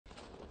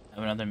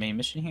Have another main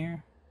mission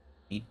here.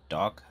 Meet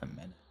Doc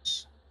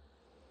Jimenez.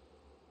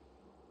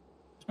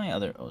 Where's my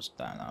other? Oh, it's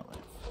that not right.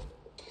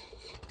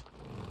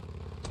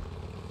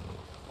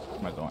 Where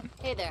am I going?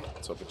 Hey there.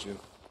 What's up with you?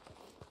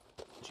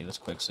 Gee, let's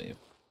quick save.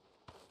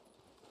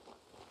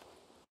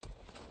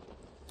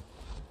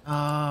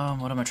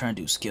 What am I trying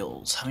to do?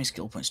 Skills. How many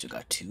skill points do I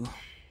got? 2.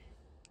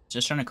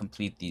 Just trying to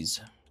complete these.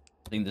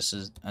 I think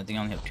I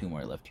only have 2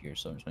 more left here,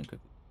 so I'm just gonna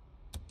quickly.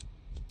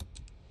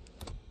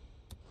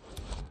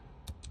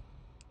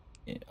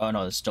 Yeah. Oh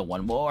no, there's still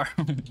 1 more.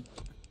 Okay.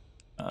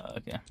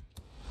 I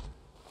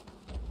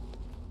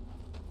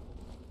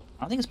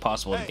don't think it's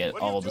possible to get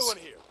all the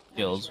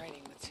skills.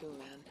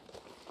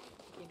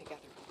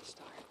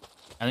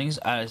 I don't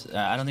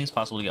think it's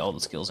possible to get all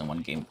the skills in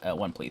one game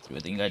one playthrough. I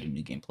think you gotta do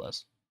New Game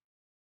Plus.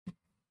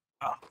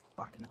 Oh,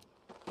 fucking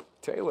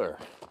Taylor,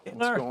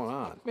 what's going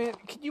on? Man,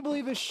 can you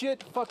believe this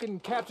shit?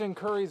 Fucking Captain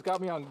Curry's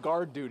got me on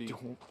guard duty.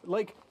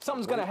 Like,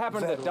 something's gonna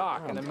happen to the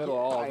dock in the middle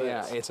of all this.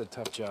 Yeah, it's a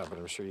tough job, but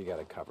I'm sure you got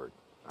it covered.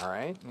 All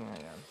right?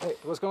 Yeah. Hey,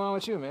 what's going on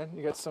with you, man?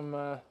 You got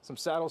some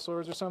saddle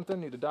sores or something?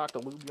 Need a doc to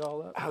lube you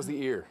all up? How's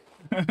the ear?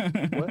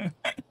 What?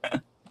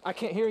 I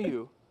can't hear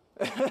you.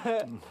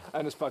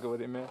 I'm just fucking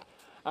with you, man.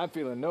 I'm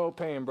feeling no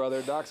pain,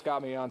 brother. Doc's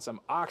got me on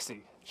some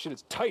oxy. Shit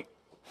is tight.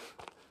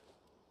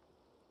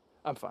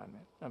 I'm fine,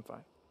 man. I'm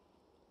fine.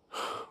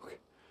 Okay.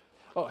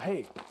 Oh,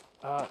 hey.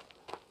 I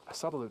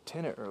saw the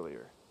lieutenant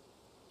earlier.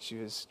 She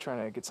was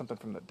trying to get something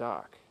from the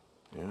dock.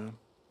 Yeah?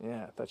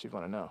 Yeah, I thought you'd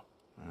want to know.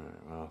 All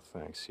right, well,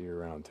 thanks. See you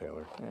around,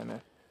 Taylor. Yeah,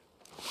 man.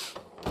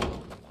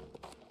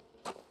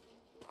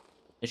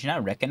 Did she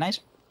not recognize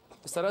her?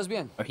 Estarás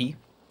bien. Or he?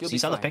 You'll He be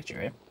saw the fine. picture,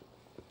 right?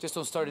 Just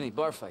don't start any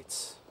bar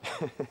fights.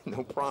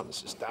 No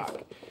promises,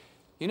 Doc.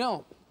 You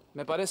know,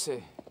 me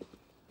parece.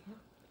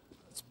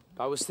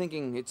 I was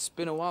thinking it's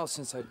been a while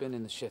since I've been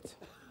in the shit.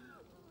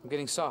 I'm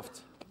getting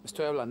soft. Me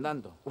estoy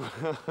ablandando.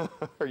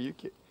 Are you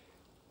kidding?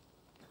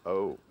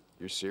 Oh,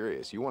 you're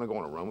serious? You want to go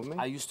on a run with me?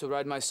 I used to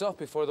ride myself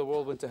before the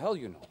world went to hell,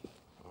 you know.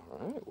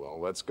 All right, well,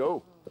 let's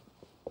go.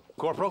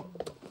 Corporal?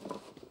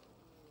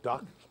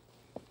 Doc?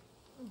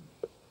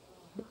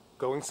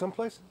 Going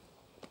someplace?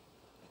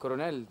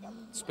 Coronel,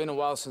 it's been a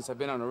while since I've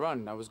been on a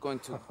run. I was going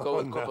to go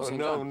with Corporal St.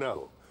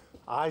 No.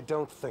 I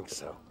don't think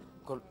so.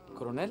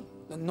 Coronel? No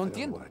I don't know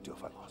entiendo. what I'd do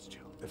if I lost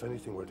you. If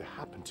anything were to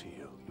happen to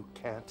you, you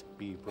can't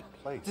be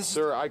replaced.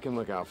 Sir, I can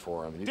look out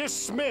for him.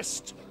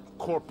 Dismissed,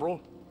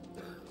 Corporal.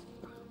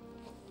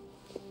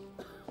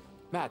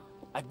 Matt,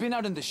 I've been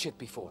out in the shit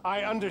before.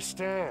 I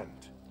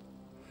understand.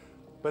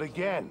 But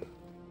again,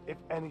 if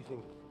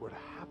anything were to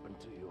happen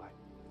to you,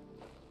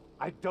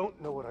 I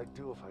don't know what I'd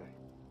do if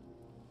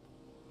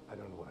I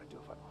don't know what I'd do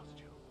if I lost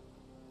you.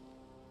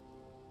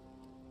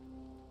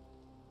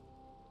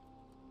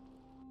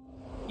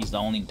 He's the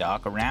only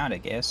doc around, I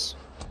guess.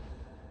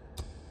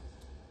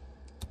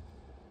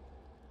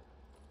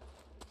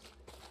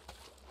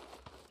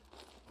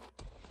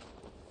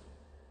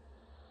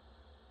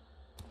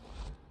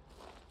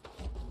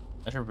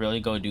 I should really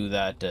go do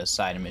that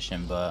side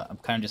mission, but I'm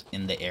kind of just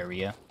in the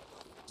area.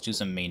 Let's do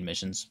some main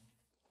missions.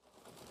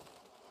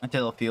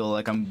 Until I feel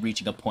like I'm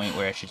reaching a point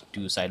where I should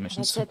do side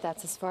missions. That's it.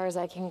 That's as far as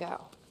I can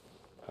go.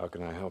 How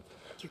can I help?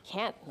 You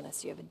can't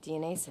unless you have a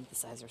DNA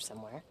synthesizer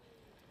somewhere.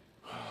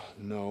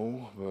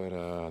 No, but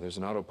there's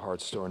an auto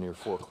parts store near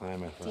Fort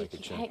Klamath where I Dick, could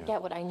you check can't out.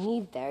 get what I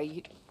need there.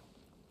 You.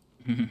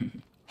 God,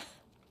 you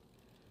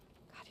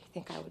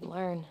think I would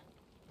learn?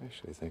 I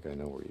actually think I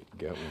know where you can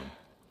get one.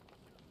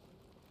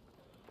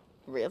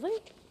 Really?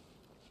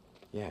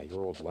 Yeah,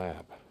 your old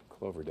lab,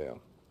 Cloverdale.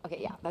 Okay,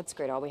 yeah, that's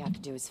great. All we have to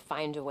do is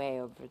find a way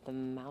over the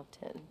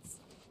mountains.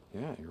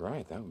 Yeah, you're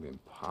right. That would be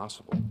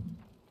impossible.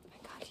 My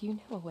God, you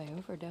know a way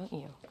over, don't you?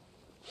 Where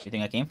do you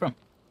think I came from?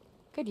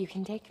 Good, you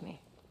can take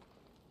me.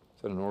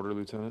 Is that an order,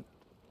 Lieutenant?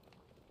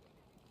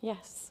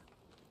 Yes.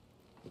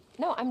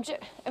 No, I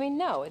mean,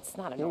 no, it's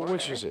not an Well, order.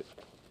 which is it?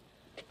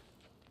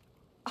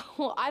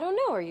 Well, I don't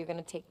know. Are you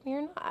gonna take me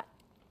or not?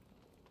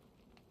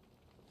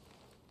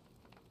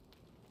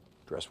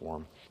 Dress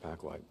warm,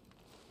 pack light.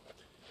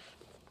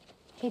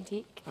 Hey,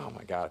 Deke. Oh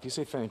my God! If you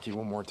say thank you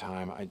one more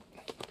time, I.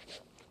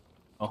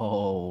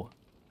 Oh.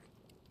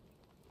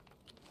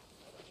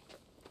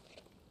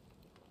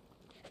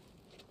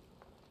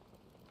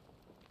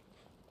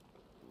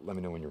 Let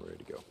me know when you're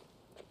ready to go.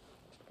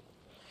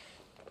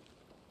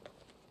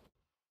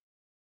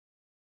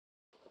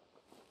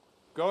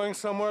 Going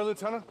somewhere,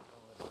 Lieutenant?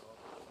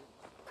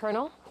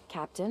 Colonel?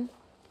 Captain?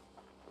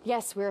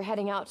 Yes, we're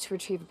heading out to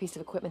retrieve a piece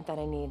of equipment that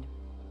I need.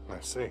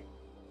 I see.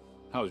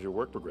 How's your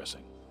work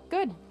progressing?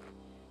 Good.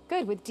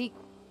 Good. With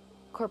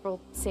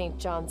Corporal St.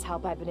 John's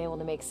help, I've been able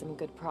to make some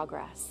good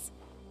progress.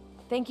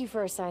 Thank you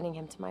for assigning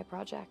him to my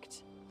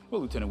project.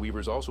 Well, Lieutenant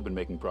Weaver's also been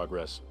making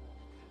progress.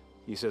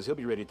 He says he'll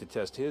be ready to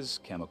test his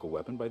chemical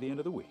weapon by the end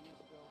of the week.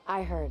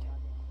 I heard.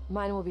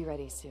 Mine will be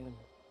ready soon.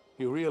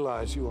 You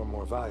realize you are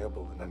more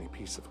valuable than any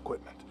piece of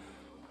equipment.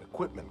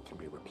 Equipment can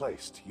be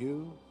replaced.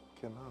 You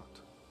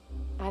cannot.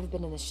 I've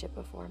been in this ship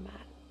before,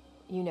 Matt.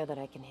 You know that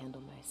I can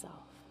handle myself.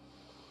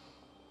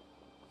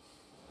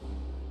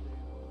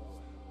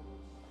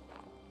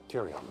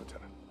 Carry on,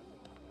 Lieutenant.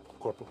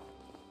 Corporal.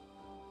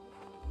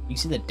 You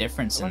see the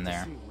difference in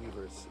there.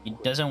 He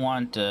doesn't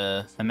want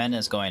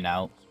Jimenez going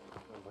out.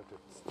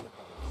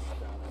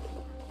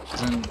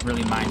 Doesn't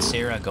really mind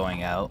Sarah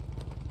going out.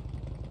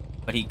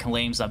 But he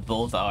claims that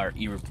both are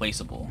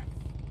irreplaceable.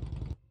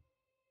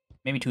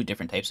 Maybe two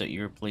different types of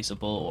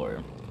irreplaceable,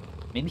 or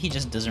maybe he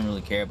just doesn't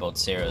really care about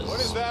Sarah's What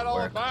is that all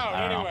work. about,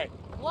 I don't anyway?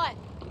 know. What?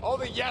 All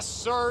the yes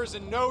sirs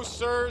and no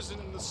sirs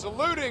and the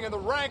saluting and the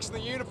ranks and the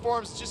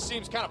uniforms just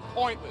seems kind of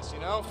pointless, you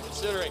know,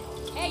 considering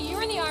Hey, you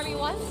were in the army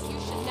once. You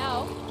should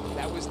know.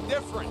 that was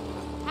different.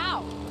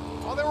 How?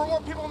 Oh, there were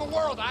more people in the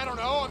world, I don't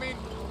know. I mean,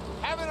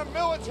 having a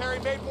military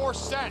made more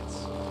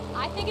sense.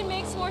 I think it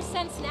makes more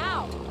sense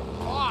now.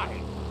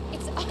 Why?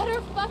 It's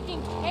utter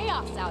fucking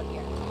chaos out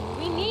here.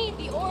 We need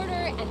the order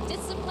and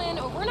discipline,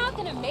 or we're not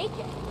gonna make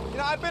it. You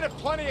know, I've been at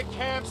plenty of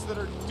camps that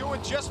are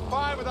doing just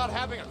fine without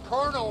having a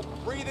colonel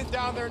breathing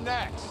down their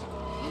necks.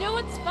 You know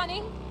what's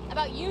funny?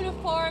 About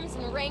uniforms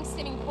and ranks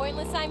seeming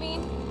pointless, I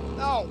mean?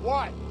 No,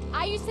 what?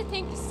 I used to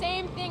think the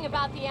same thing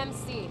about the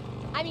MC.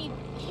 I mean,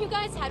 you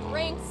guys had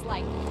ranks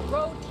like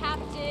road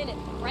captain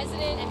and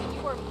president. I mean,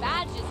 you wore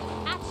badges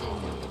and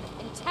patches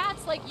and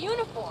tats like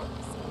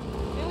uniforms.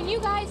 I mean, when you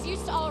guys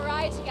used to all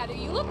ride together,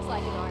 you looked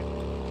like an army.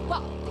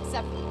 Well,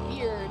 except for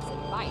beards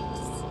and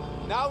bikes.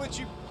 Now that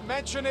you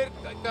mention it,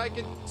 I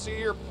can see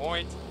your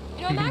point.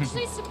 You know, I'm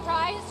actually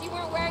surprised you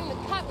weren't wearing the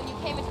cut when you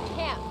came into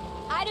camp.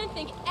 I didn't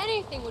think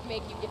anything would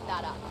make you give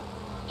that up.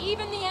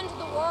 Even the end of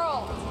the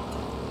world.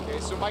 Okay,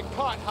 so my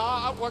cut,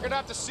 huh? We're gonna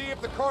have to see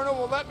if the colonel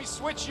will let me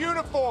switch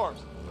uniforms.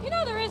 You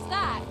know there is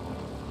that.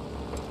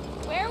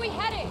 Where are we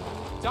heading?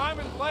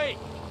 Diamond Lake.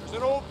 There's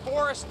an old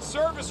forest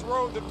service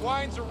road that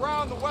winds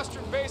around the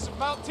western base of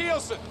Mount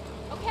Thielsen.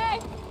 Okay.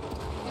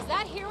 Was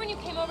that here when you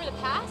came over the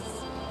pass?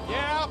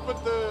 Yeah,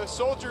 but the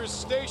soldiers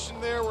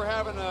stationed there were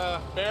having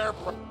a bear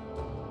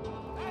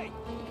Hey!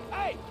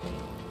 Hey!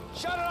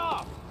 Shut it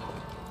off!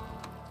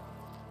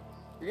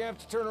 You're gonna have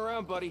to turn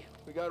around, buddy.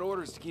 We got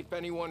orders to keep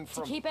anyone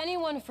from... To keep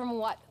anyone from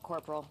what,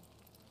 Corporal?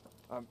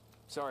 I'm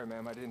sorry,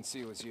 ma'am. I didn't see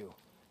it was you.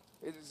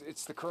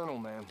 It's the Colonel,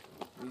 ma'am.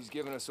 He's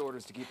given us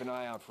orders to keep an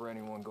eye out for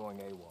anyone going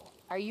AWOL.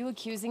 Are you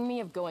accusing me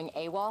of going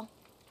AWOL?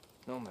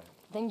 No, ma'am.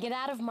 Then get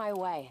out of my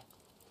way.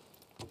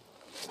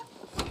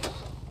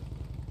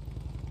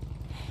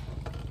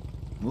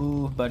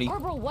 Move, buddy.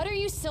 Corporal, what are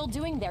you still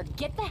doing there?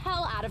 Get the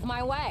hell out of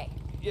my way.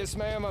 Yes,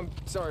 ma'am. I'm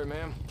sorry,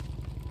 ma'am.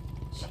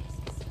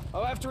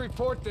 I'll have to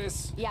report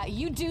this. Yeah,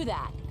 you do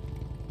that.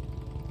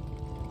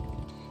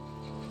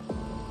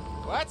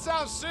 Well, that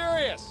sounds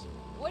serious.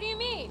 What do you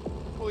mean?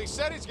 Well, he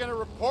said he's gonna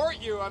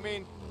report you. I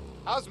mean,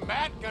 how's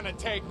Matt gonna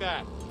take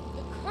that?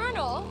 The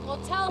Colonel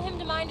will tell him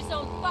to mind his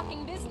own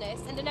fucking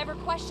business and to never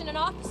question an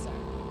officer.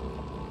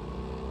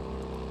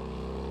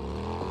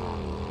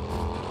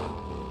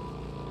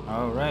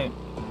 All right.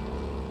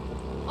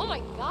 Oh my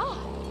god.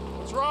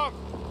 What's wrong?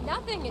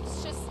 Nothing,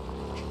 it's just...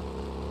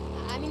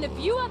 I mean, the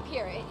view up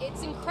here,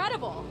 it's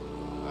incredible.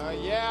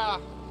 Yeah.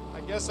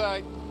 I guess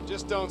I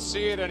just don't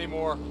see it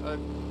anymore.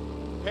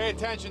 Pay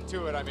attention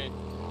to it, I mean.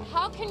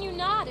 How can you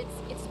not?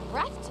 It's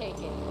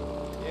breathtaking.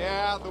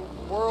 Yeah, the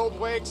world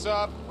wakes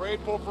up,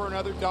 grateful for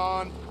another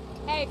dawn.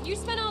 Hey, if you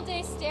spent all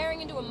day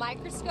staring into a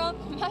microscope,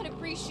 you might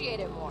appreciate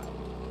it more.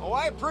 Oh,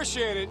 I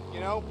appreciate it. You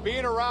know,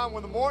 being around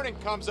when the morning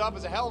comes up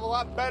is a hell of a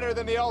lot better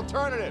than the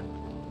alternative.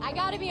 I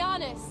gotta be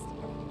honest.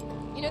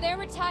 You know, there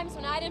were times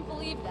when I didn't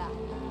believe that.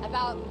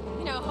 About,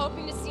 you know,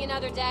 hoping to see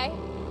another day.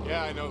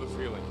 Yeah, I know the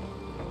feeling.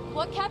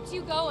 What kept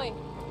you going?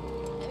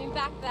 I mean,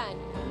 back then.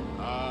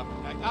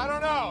 I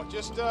don't know.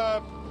 Just,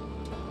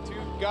 too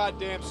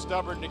goddamn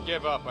stubborn to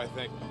give up, I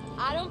think.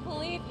 I don't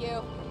believe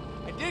you.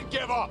 I did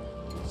give up,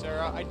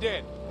 Sarah. I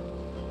did.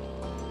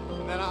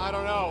 And then, I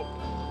don't know.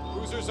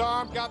 Loser's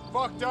arm got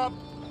fucked up.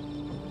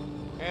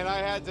 And I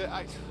had to,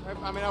 I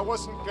mean, I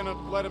wasn't gonna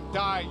let him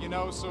die, you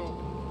know, so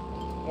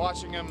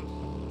watching him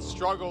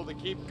struggle to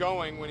keep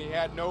going when he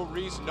had no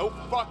reason, no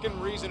fucking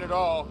reason at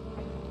all,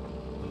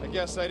 I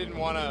guess I didn't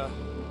want to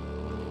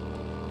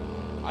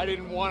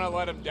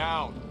let him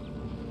down.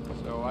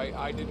 So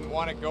I didn't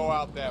want to go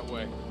out that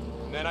way.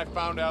 And then I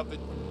found out that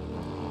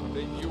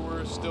you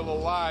were still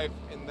alive,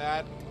 and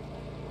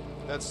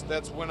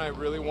that's when I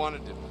really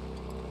wanted to.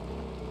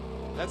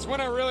 That's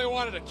when I really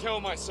wanted to kill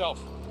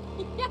myself.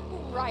 Yeah,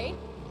 right.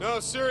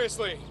 No,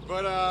 seriously.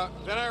 But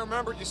then I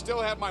remembered you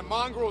still had my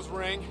mongrel's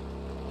ring,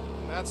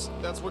 and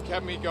that's what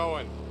kept me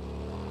going.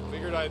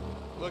 Figured I'd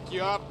look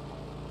you up,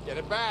 get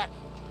it back.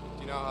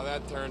 You know how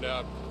that turned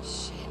out.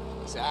 Shit.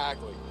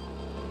 Exactly.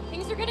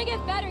 Things are gonna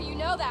get better, you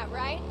know that,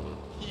 right?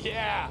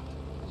 Yeah.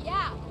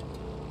 Yeah.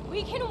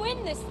 We can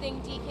win this thing,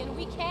 Deacon.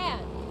 We can.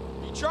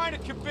 You trying to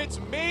convince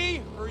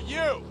me or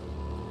you?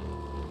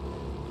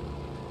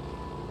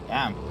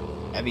 Damn.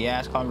 Heavy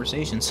ass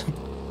conversations.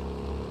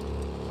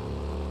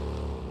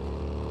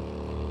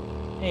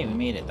 Hey, we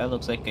made it. That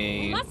looks like a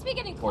We must be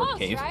getting port close,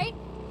 cave. right?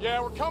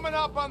 Yeah, we're coming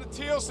up on the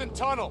Thielsen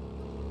Tunnel.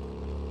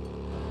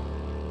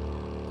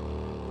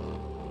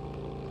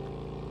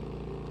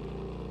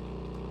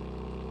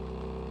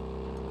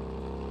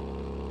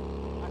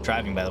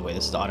 driving, by the way.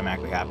 This is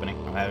automatically happening.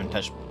 I haven't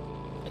touched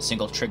a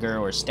single trigger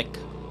or stick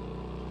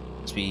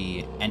as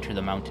we enter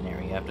the mountain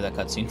area after that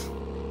cutscene.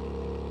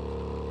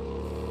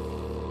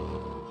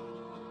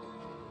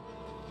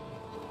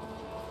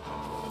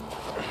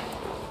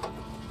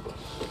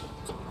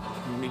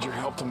 Need your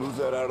help to move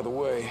that out of the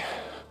way.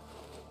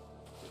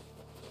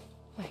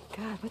 My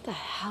God, what the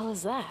hell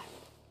is that?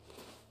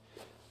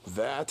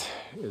 That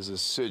is a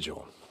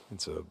sigil.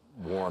 It's a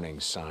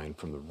warning sign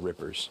from the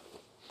Rippers.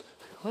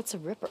 What's a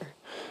Ripper?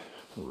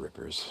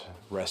 Rippers.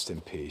 Rest in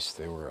peace.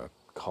 They were a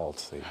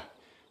cult. They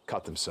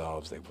cut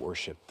themselves. They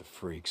worshipped the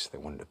freaks. They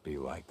wanted to be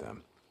like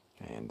them.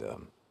 And,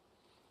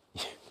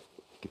 you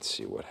could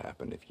see what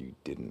happened if you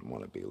didn't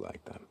want to be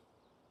like them.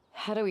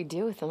 How do we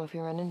deal with them if we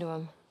run into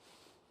them?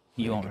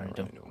 You won't run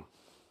into him.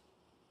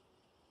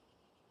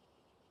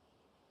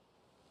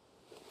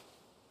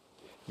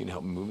 You can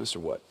help me move this or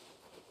what?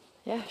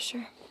 Yeah,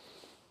 sure.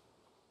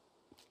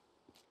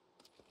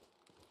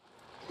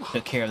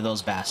 Took care of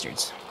those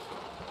bastards.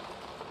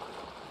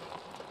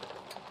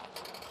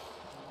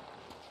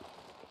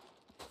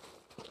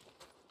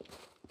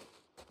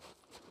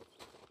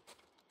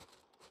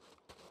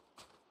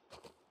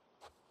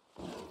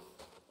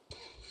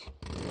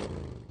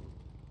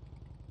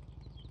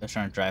 I was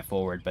trying to drive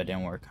forward, but it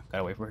didn't work.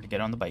 Gotta wait for her to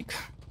get on the bike.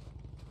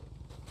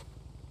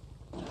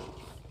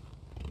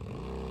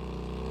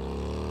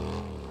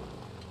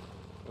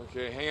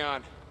 Okay, hang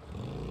on.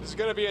 This is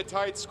gonna be a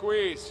tight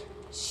squeeze.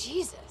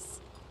 Jesus.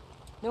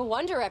 No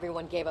wonder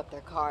everyone gave up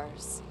their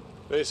cars.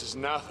 This is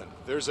nothing.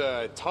 There's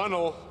a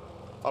tunnel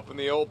up in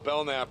the old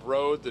Belknap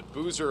Road that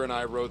Boozer and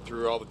I rode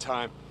through all the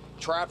time.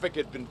 Traffic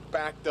had been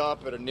backed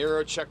up at a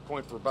narrow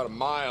checkpoint for about a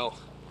mile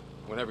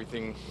when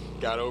everything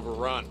got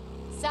overrun.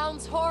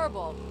 Sounds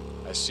horrible.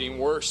 I've seen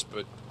worse,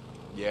 but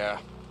yeah.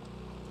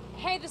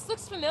 Hey, this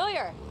looks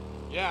familiar.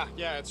 Yeah,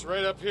 it's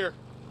right up here.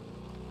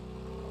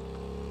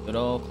 Good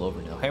old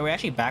Cloverdale. Hey, we're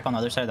actually back on the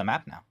other side of the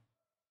map now.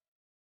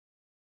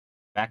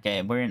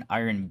 We're in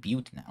Iron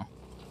Butte now.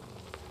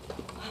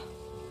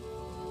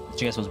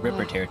 Which I guess was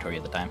Ripper territory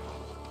at the time.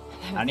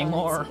 Not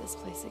anymore. This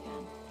place again.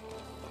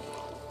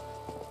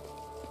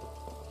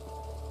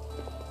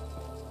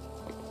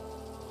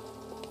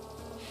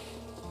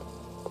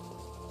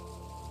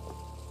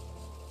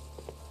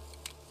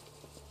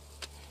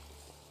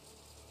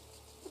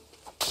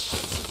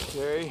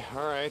 Okay,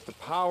 all right, the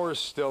power's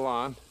still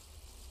on.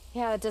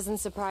 Yeah, it doesn't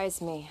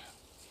surprise me.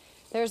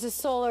 There's a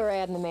solar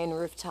array on the main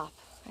rooftop.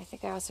 I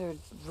think I also heard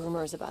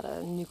rumors about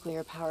a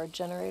nuclear-powered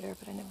generator,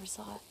 but I never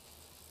saw it.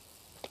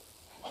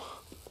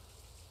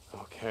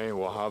 Okay,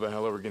 well, how the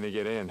hell are we gonna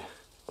get in? Here,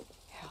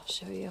 I'll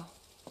show you.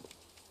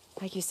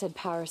 Like you said,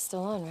 power's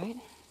still on, right?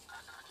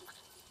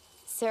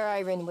 Sarah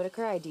Irene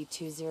Whitaker, ID 2007659.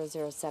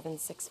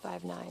 Good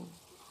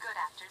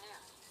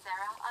afternoon,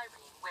 Sarah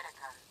Irene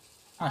Whitaker.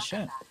 Oh, shit.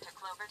 Welcome back to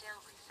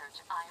Cloverdale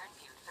Research Iron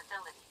Butte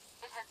facility.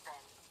 It has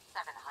been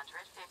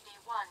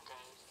 751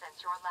 days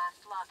since your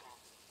last login.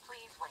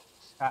 Please wait.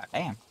 God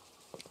damn.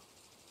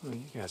 Well,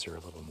 you guys are a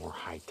little more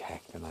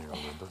high-tech than I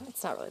remember.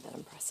 It's not really that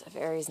impressive.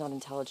 Ari's not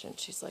intelligent.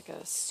 She's like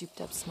a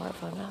souped-up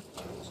smartphone app.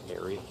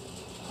 Harry?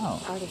 Oh.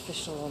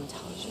 Artificial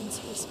intelligence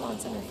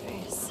response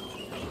interface.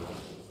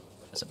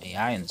 There's some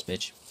AI in this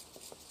bitch.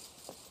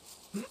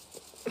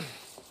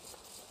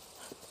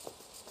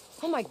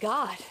 Oh my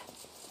god.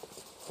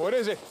 What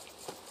is it?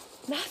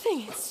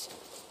 Nothing. It's...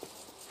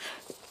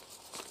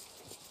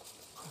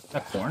 Is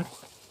that corn?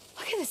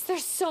 Look at this.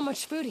 There's so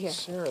much food here.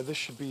 Sarah, this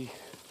should be...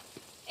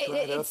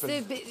 It's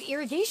the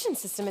irrigation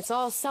system. It's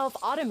all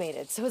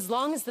self-automated. So as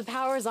long as the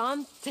power's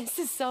on, this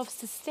is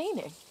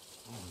self-sustaining.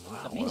 Oh,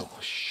 wow. Amazing. Well,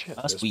 shit,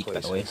 That's this wheat, by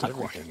place the way, has not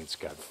corn. everything. It's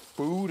got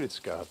food, it's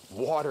got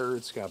water,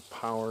 it's got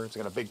power, it's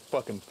got a big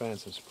fucking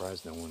fence. I'm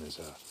surprised no one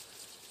is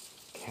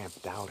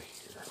camped out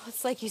here. Well,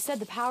 it's like you said,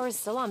 the power's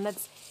still on.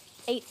 That's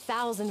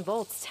 8,000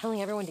 volts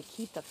telling everyone to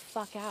keep the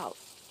fuck out.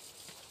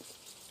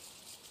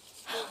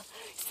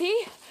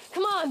 See?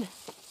 Come on.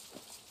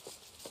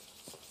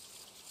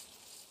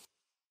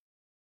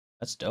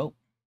 That's dope.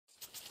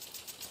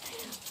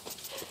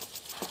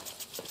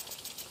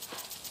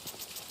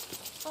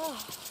 Oh.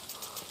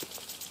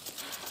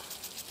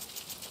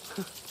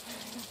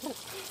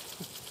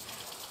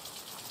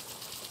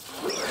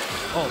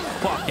 Oh,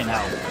 fucking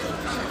hell.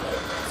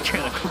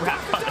 Scare the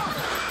crap out of me.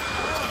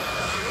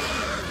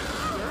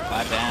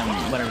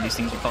 Goddamn, whatever these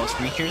things are called,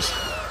 screechers.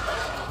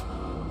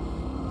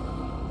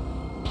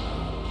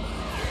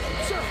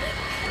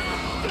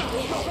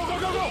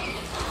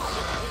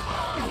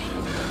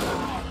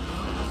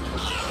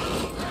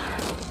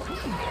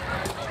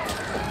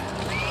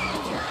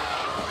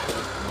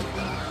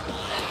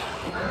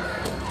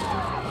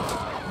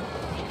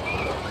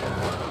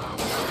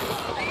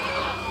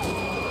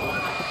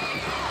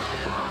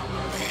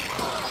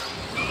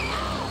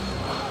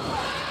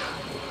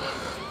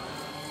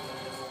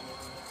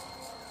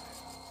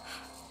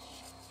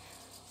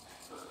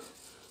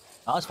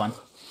 That was fun.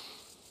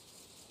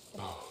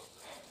 Oh.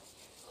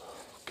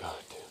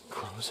 Goddamn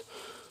crows.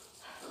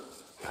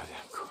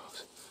 Goddamn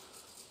crows.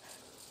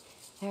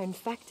 They're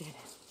infected.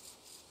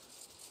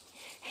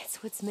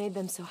 That's what's made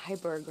them so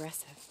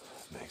hyper-aggressive.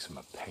 Makes them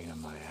a pain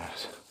in my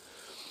ass.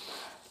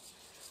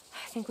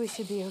 I think we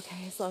should be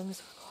okay as long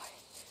as we're quiet.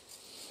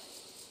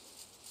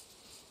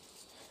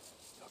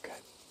 Okay.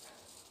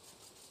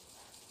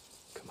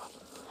 Come on.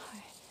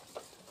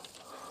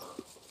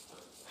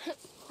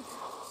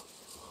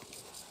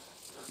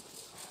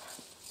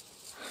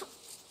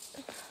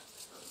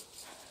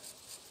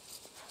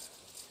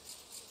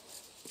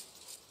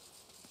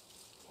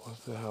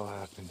 What the hell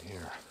happened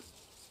here?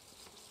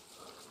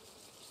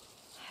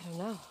 I don't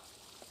know.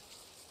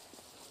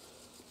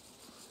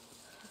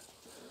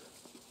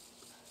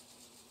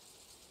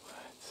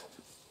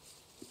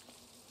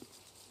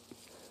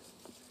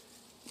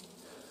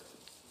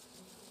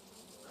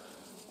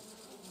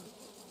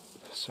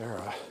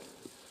 Sarah,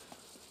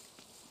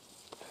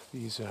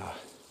 these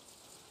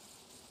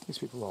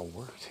people all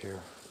worked here,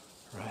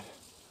 right?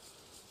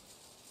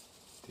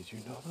 Did you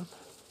know them?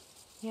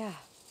 Yeah.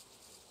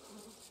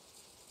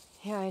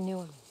 Yeah, I knew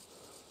him.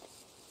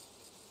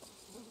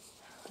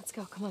 Let's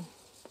go, come on.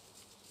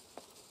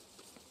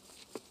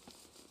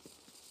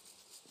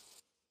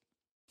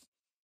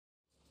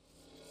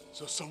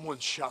 So someone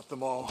shot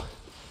them all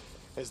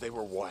as they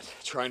were what?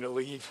 Trying to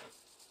leave?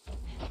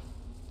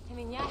 I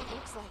mean, yeah, it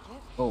looks like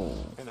it. Oh.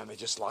 And then they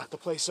just locked the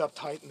place up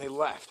tight and they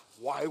left.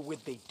 Why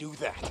would they do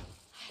that?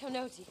 I don't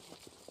know, Deacon.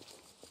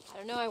 I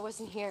don't know, I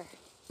wasn't here.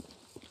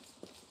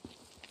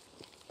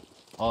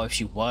 Oh, if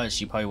she was,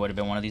 she probably would have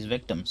been one of these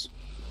victims.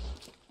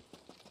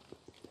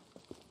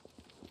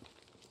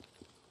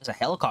 There's a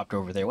helicopter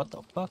over there. What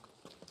the fuck?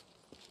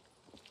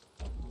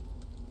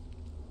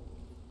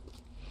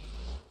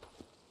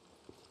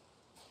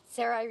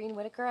 Sarah Irene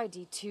Whitaker,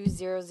 ID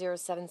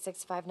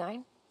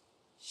 2007659.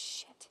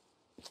 Shit.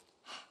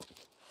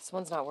 This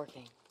one's not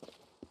working.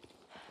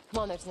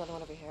 Come on, there's another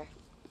one over here.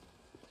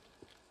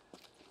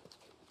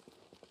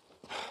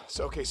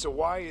 So, okay, so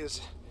why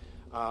is,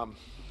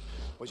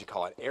 what'd you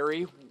call it,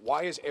 Ari?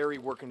 Why is Ari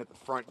working at the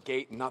front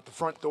gate and not the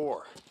front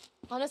door?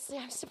 Honestly,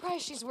 I'm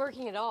surprised she's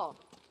working at all.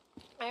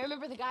 I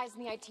remember the guys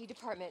in the IT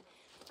department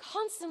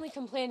constantly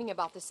complaining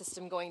about the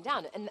system going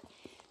down, and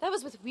that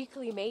was with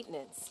weekly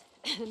maintenance.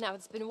 Now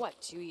it's been, what,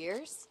 2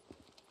 years?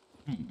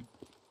 I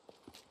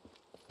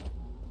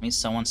mean,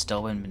 someone's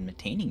still been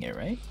maintaining it,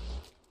 right?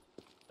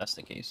 That's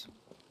the case.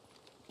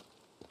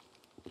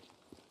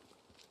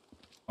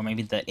 Or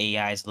maybe the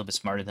AI is a little bit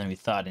smarter than we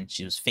thought and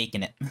she was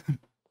faking it.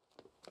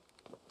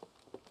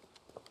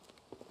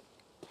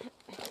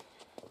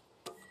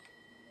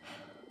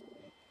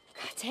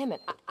 Damn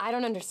it, I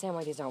don't understand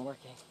why these aren't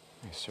working.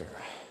 Hey,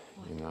 Sarah,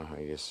 you know how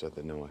you just said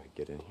that no one could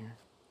get in here?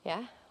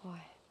 Yeah?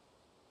 Why?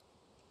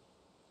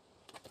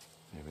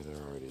 Maybe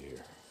they're already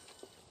here.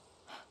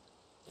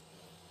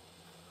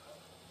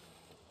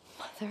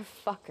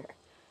 Motherfucker.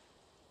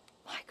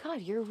 My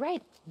God, you're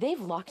right. They've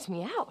locked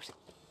me out.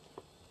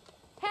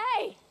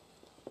 Hey!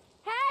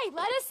 Hey,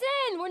 let us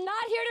in! We're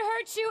not here to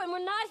hurt you, and we're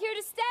not here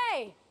to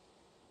stay!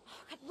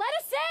 Oh, God, let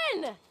us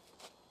in!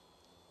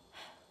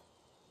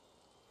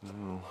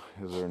 Oh,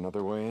 is there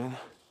another way in?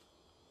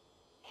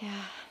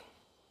 Yeah.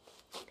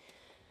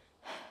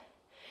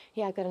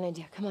 Yeah, I got an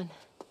idea. Come on.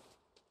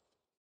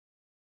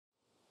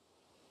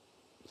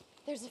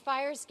 There's a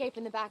fire escape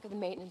in the back of the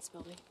maintenance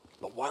building.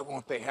 But why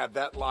won't they have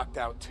that locked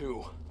out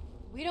too?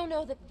 We don't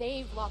know that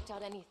they've locked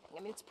out anything. I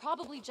mean, it's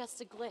probably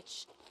just a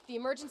glitch. The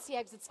emergency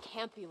exits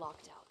can't be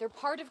locked out. They're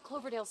part of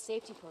Cloverdale's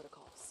safety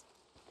protocols.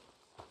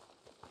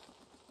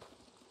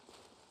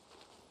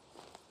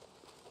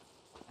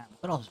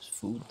 Look at all this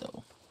food,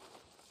 though.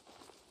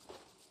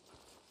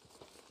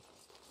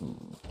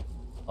 Ooh.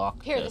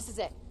 Locked Here, up. this is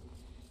it.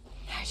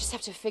 I just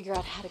have to figure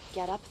out how to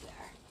get up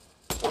there.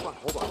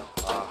 Hold on.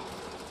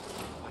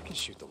 I can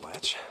shoot the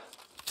latch.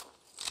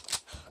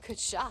 Good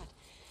shot.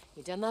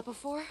 You done that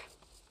before?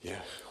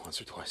 Yeah,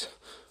 once or twice.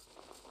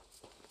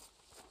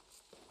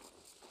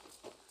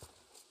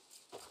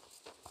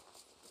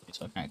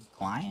 So can I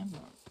climb?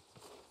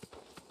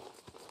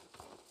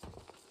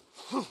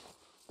 Or...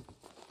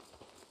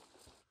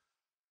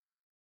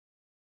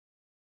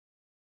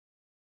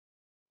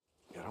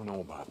 I don't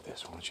know about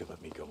this. Why don't you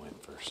let me go in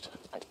first?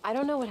 I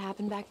don't know what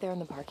happened back there in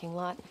the parking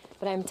lot,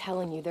 but I'm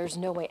telling you, there's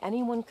no way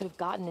anyone could have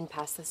gotten in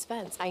past this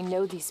fence. I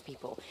know these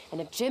people,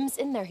 and if Jim's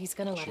in there, he's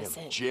gonna let us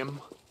in.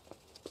 Jim,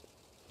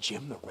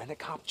 the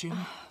rent-a-cop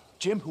Jim?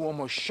 Jim who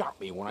almost shot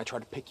me when I tried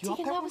to pick you up.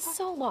 Deacon, that was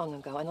so long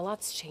ago, and a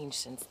lot's changed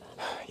since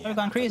then. Yeah, I've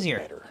gone crazier.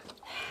 Better.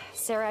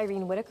 Sarah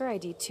Irene Whitaker,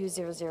 ID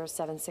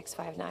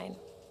 2007659.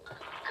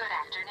 Good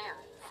afternoon,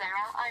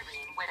 Sarah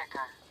Irene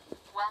Whitaker.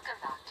 Welcome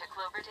back to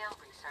Cloverdale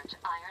Research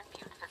Iron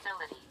Butte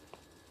Facility.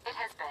 It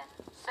has been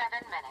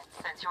 7 minutes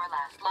since your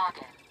last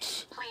login.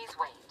 Please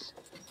wait.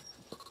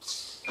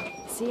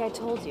 See, I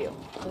told you.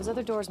 Those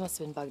other doors must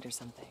have been bugged or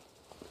something.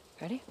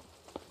 Ready?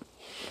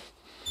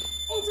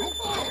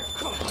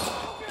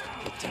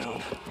 Get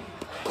down.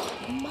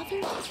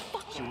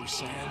 Motherfucker. You were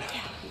saying?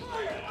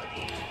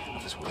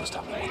 This world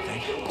stop at one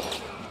thing.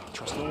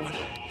 Trust no one.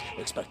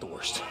 Expect the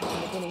worst.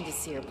 I'm beginning to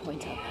see your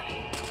point up.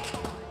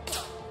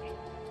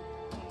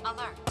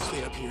 Alert.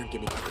 Stay up here and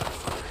give me cover.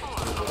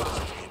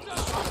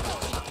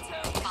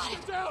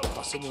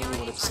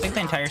 It's like the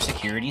entire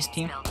securities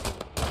team.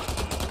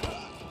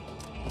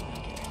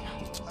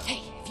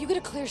 Hey, if you get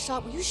a clear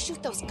shot, will you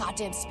shoot those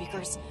goddamn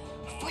speakers?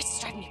 Your voice is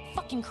driving me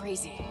fucking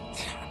crazy.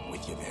 I'm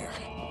with you there.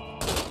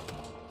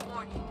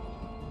 Warning.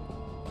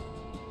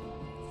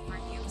 For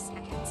use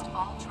against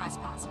all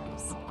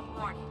trespassers.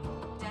 Warning.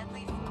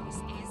 Deadly force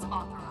is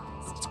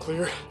authorized. It's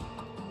clear.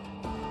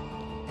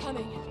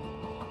 Coming.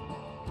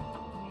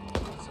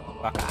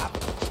 Fuck up.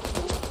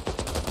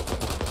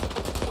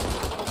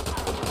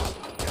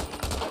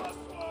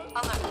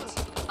 Alert.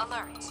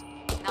 Alert.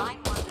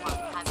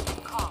 911 has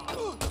been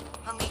called.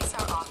 Police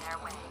are on their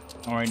way.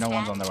 Alright, no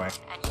one's on their way.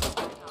 And you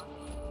will not be.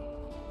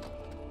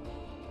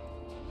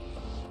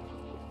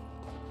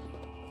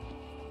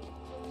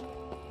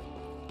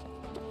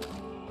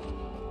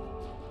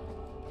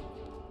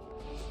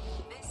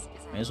 This is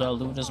May as well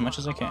loot as much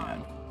as I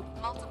can.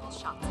 Multiple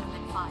shots have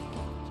been fired.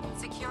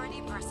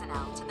 Security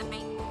personnel to the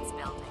maintenance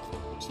building.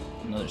 There's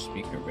another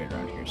speaker right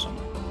around here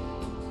somewhere.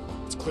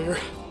 It's clear.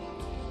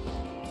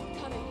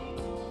 Coming.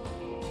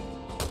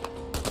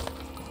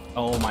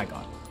 Oh my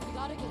god. We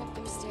gotta get up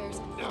those stairs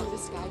and through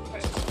this guy.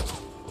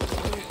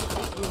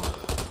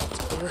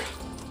 It's clear.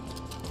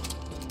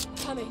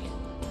 Coming.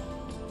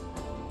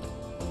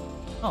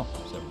 Oh,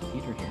 there's a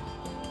repeater here.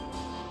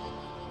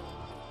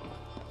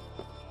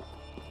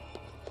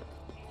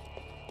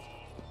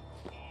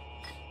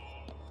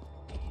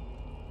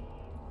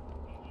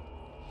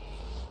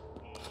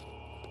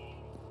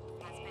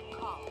 Has been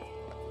called.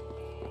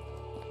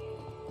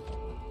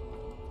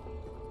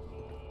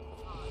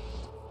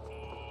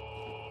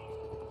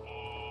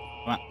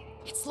 Come on.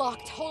 It's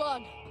locked. Hold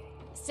on.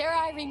 Sarah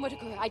Irene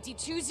Whitaker, ID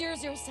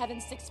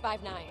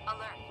 2007659. Alert.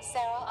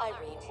 Sarah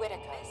Irene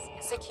Whitaker,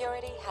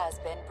 security has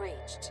been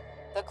breached.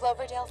 The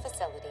Cloverdale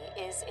facility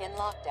is in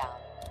lockdown.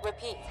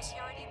 Repeat.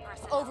 Security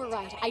personnel.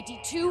 Override. ID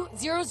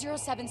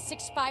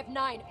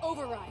 2007659.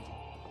 Override.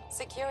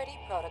 Security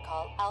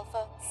protocol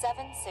Alpha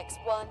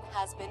 761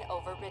 has been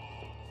overridden.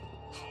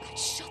 Oh God,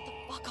 shut the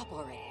fuck up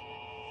already.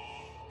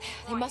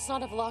 They must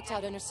not have locked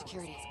out inner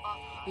security.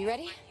 You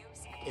ready?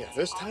 Yeah,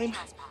 this time,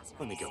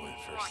 let me go in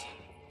first.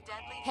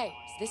 Hey,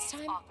 this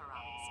time,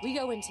 we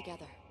go in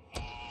together.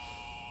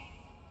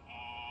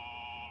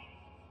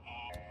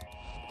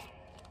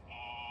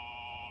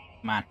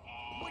 Come on.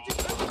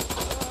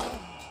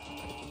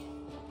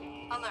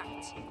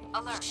 Alert.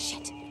 Alert.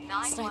 Shit.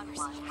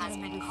 911 has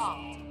been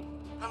called.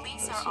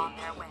 Police are on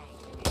their way.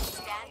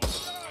 Stand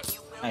and you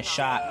will Nice not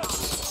shot. be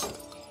harmed.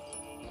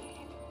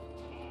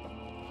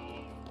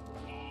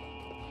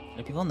 Are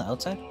there people on the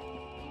outside?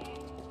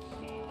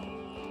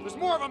 There's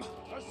more of them.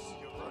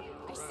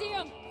 I see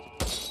him.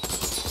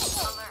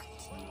 Alert.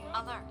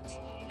 Alert.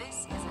 This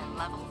is a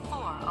level 4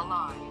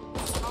 alarm.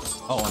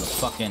 Multiple Oh, on the shots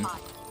fucking-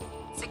 fired.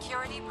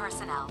 Security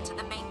personnel to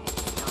the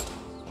maintenance building.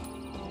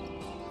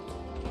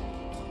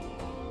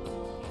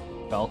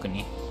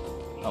 Balcony.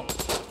 Oh.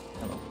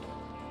 Hello.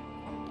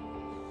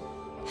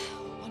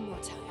 One more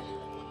time.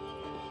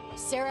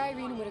 Sarah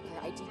Irene Whitaker,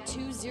 ID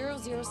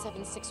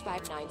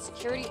 2007659.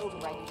 Security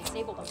override and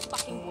disable the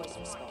fucking voice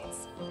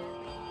response.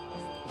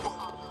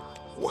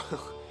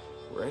 Well,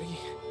 ready?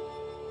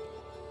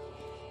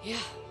 Yeah.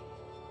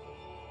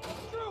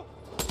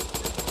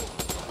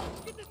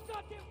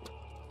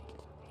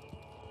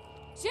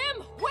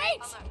 Jim,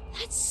 wait!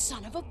 That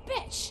son of a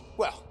bitch!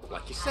 Well,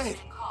 like you said,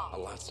 a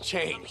lot's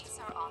changed. Police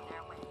are on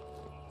their way.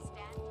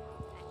 Stand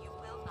down and you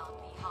will not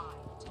be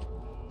harmed.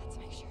 Let's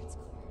make sure it's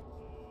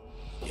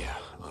clear. Yeah,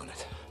 on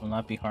it. Will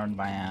not be harmed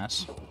by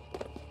ass.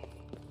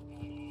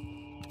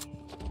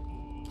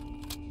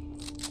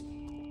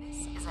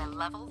 This is a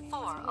level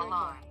 4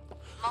 alarm.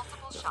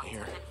 Multiple shots here.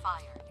 have been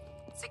fired.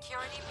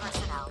 Security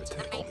personnel to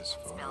the Take this maintenance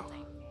photo.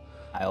 building.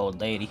 Hi,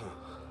 old lady.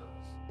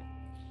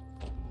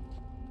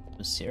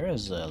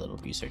 Sarah's little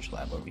research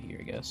lab over here,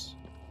 I guess.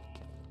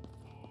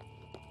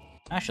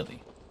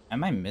 Actually,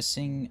 am I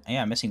missing?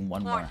 Yeah, I'm missing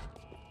one more. Warning.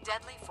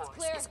 Deadly force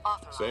clear. is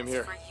authorized Same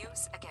here. for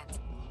use against.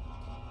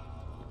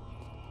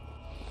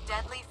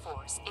 Deadly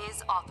force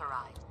is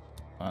authorized.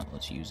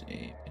 Let's use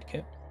a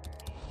medkit.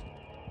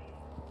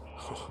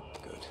 Oh,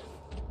 good.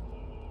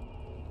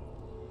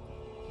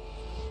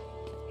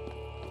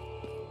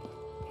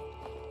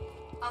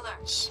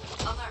 Alert.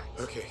 Alert.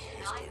 Okay,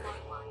 it's clear.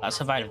 911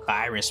 Classified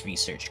virus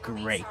research.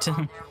 Great. Police are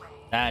on their way.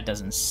 That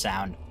doesn't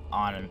sound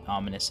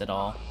ominous at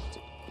all.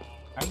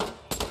 Are you?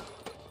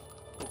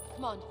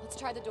 Come on, let's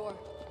try the door.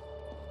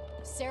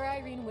 Sarah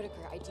Irene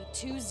Whitaker, ID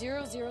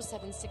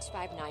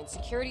 2007659.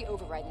 Security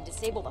override and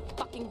disable the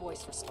fucking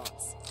voice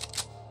response.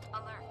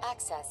 Alert.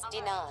 Access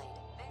denied.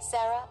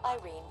 Sarah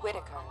Irene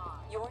Whitaker,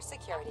 your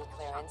security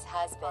clearance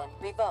has been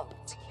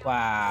revoked.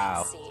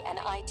 Wow. Please see an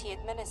IT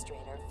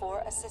administrator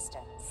for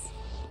assistance.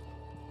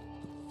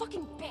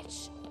 Fucking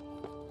bitch!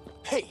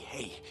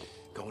 Hey,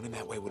 going in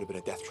that way would have been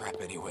a death trap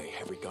anyway.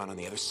 Every gun on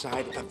the other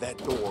side of that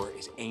door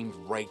is aimed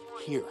right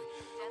here.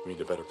 We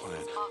need a better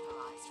plan.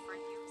 Authorized for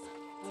use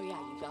against. Oh yeah,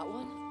 you got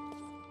one?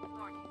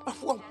 Warning.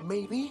 Well,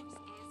 maybe. Is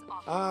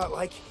authorized.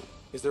 Like,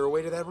 is there a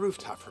way to that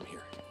rooftop from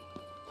here?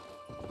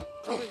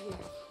 Over here.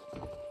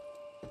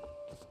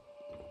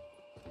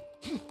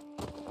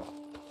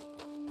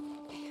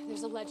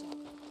 ledge up.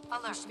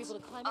 Alert. You should be able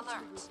to climb up to the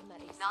Alert. roof from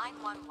that AC.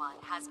 911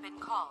 has been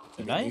called.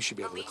 Right? You should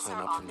be able to Police climb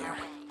are up on from their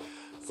there. way.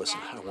 Listen,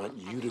 I want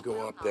you to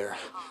go up there,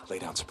 lay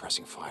down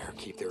suppressing fire,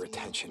 keep their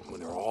attention.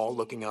 When they're all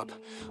looking up,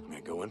 I'm gonna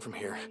go in from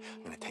here.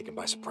 I'm gonna take them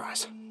by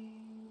surprise.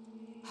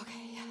 Okay,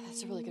 yeah,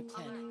 that's a really good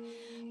plan.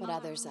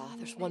 But there's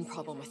one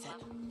problem with it.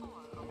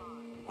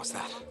 What's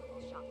that?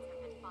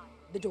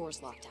 The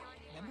door's locked out,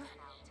 remember?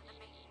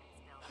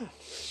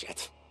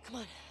 Shit.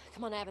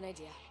 Come on, I have an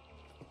idea.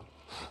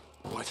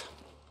 What?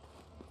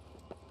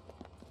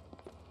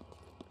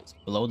 Let's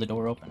blow the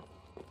door open.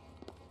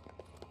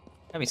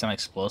 Gotta be some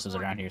explosives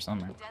around here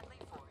somewhere. Deadly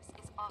force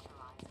is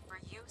authorized for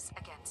use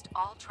against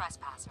all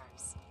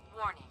trespassers.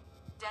 Warning,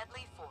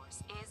 deadly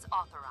force is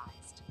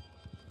authorized.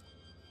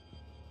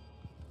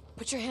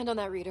 Put your hand on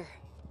that reader.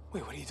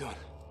 Wait, what are you doing?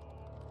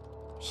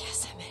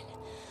 Yes, I'm in.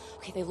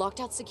 Okay, they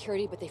locked out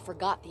security, but they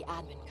forgot the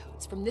admin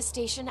codes. From this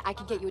station, I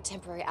can get you a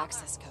temporary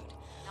access code.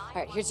 All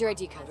right, here's your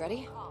ID code.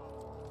 Ready?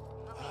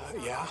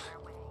 Yeah?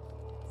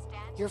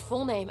 Your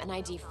full name and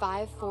ID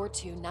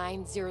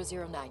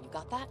 5429009. You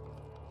got that?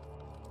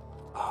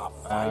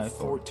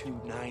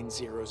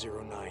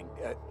 5429009.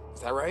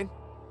 Is that right?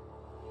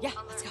 Yeah,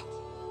 let's go.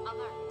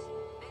 Alert.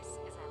 This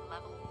is a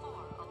level 4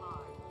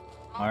 alarm.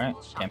 Alright,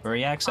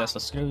 temporary access,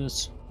 let's do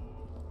this.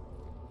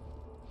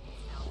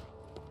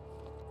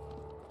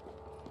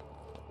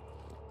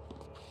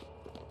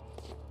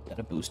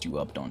 Gotta boost you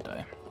up, don't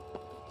I?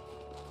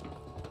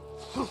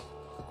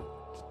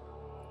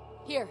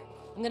 Here,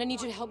 I'm gonna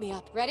need you to help me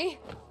up. Ready?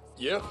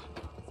 Yep.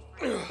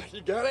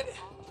 You got it?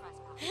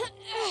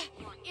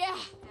 Yeah.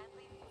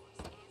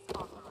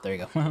 There you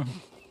go.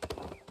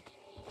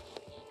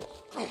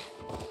 If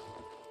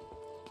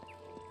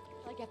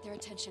I get their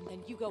attention,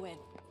 then you go in.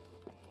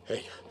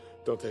 Hey,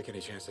 don't take any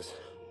chances.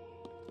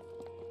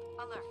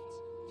 Alert.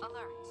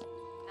 Alert.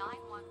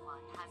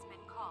 911 has been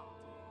called.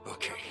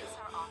 Okay. Police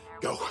are on their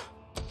Go. way.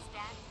 Stand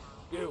down.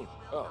 You. You will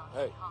Oh, not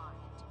hey. be harmed.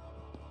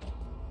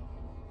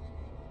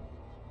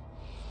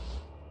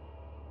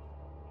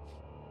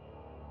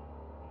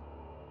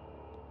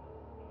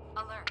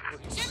 Alert.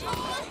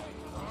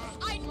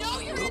 I know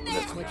you're in there!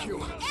 That's my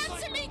cue.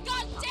 Answer me,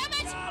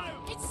 goddammit!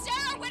 It's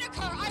Sarah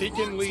Whitaker!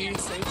 Deacon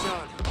St.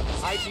 John.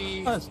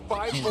 ID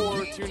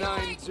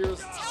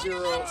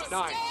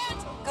 5429009.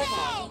 Good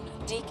morning.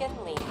 Deacon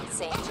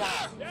St.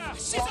 John.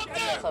 Welcome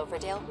to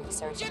Cloverdale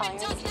Research Iron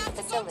Butte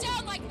Facility.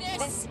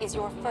 This is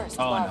your first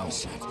Oh, no.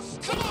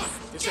 login. Come on!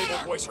 Disable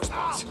voice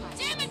response.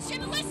 Damn it,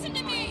 Jim, listen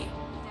to me!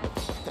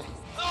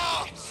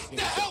 Oh,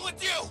 the hell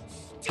with you!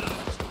 You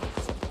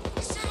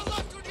should have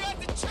left when you had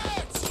the chance!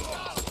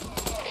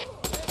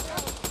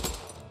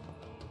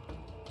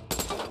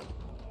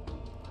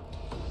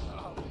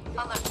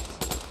 Alert.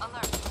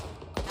 Alert.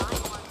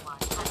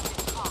 911 has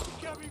been called.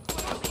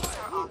 Police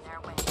are on their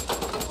way.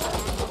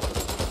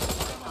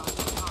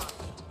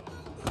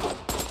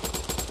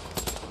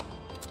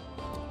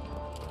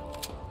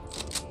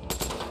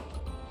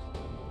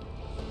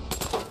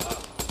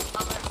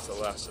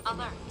 Celeste.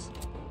 Alert.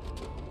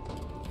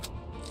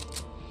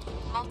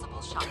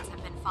 Multiple shots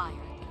have been fired.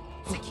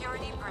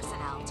 Security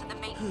personnel to the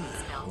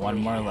maintenance building. One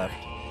more left.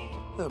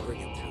 They'll bring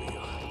him to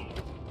you.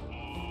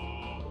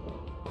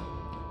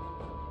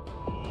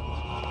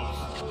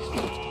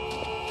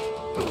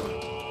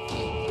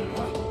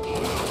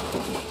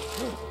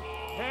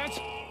 Hands!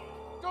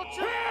 Don't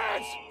shoot!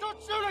 Hands! Don't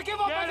shoot! I give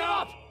up! I give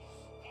up!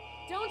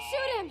 Don't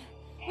shoot him!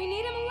 We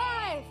need him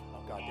alive!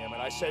 Oh, God damn it,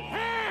 I said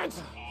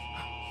hands!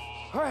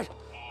 All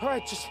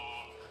right, just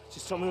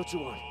tell me what you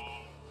want.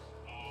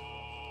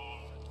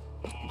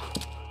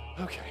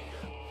 Okay,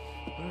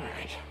 all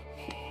right.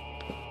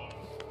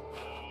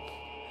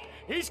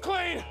 He's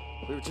clean!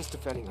 We were just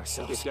defending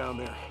ourselves. Get down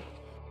there.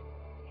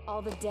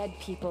 All the dead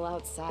people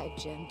outside,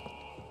 Jim.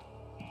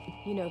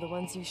 You know, the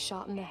ones you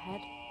shot in the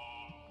head?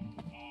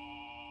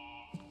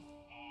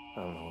 I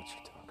don't know what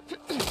you're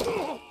talking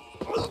about.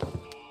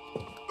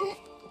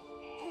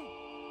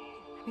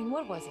 I mean,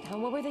 what was it, huh?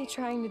 What were they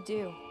trying to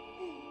do?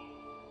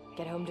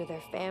 Get home to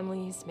their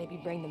families, maybe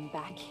bring them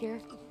back here?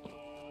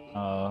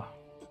 You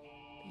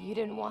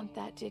didn't want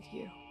that, did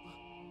you?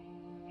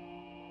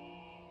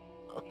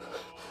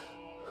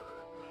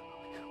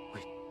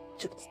 We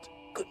just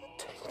couldn't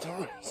take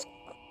the risk.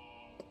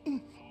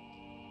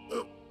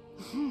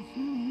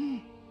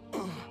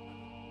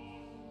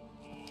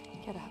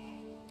 Get up.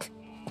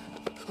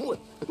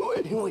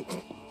 Wait.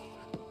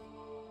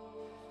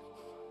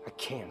 I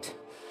can't.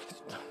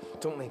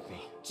 Don't make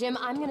me. Jim,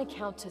 I'm gonna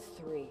count to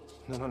 3.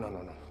 No.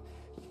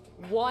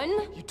 1,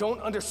 You don't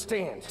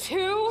understand.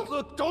 2,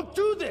 Look, don't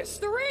do this!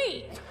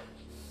 3!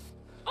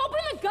 Open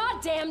the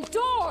goddamn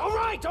door! All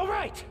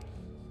right!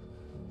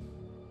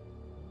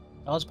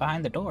 Oh, it's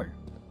behind the door.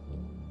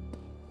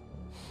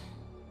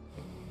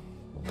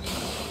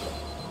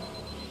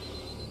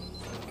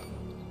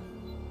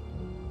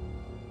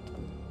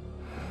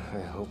 I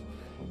hope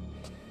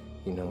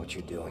you know what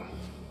you're doing.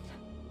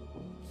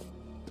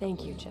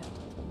 Thank you, Jim.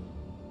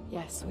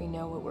 Yes, we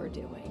know what we're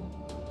doing.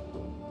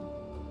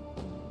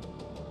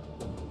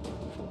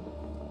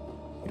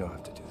 You don't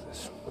have to do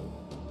this.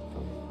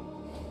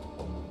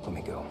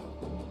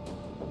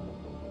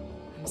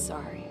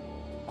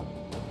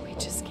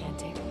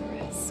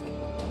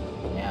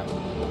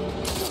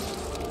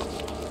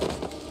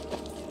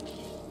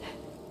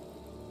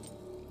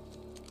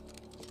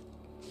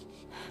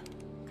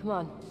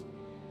 Come on.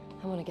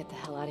 I want to get the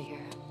hell out of here.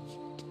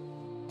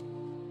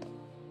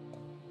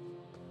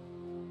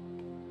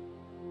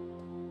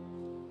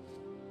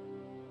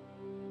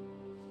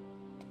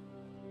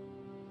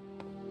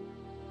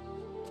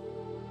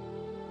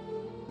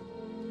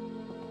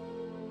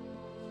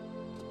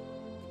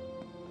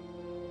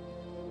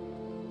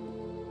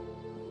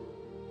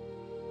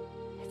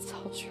 It's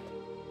all true.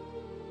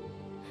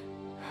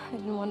 I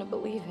didn't want to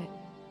believe it.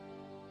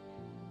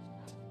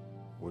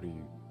 What are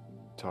you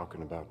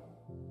talking about?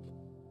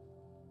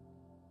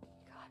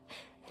 God,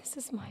 this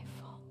is my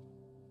fault.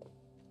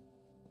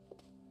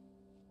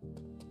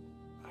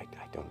 I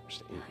don't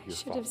understand. I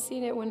should have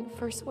seen it when it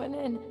first went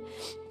in.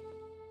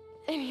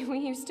 I mean, we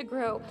used to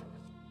grow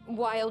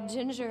wild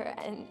ginger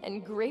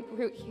and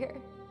grapefruit here.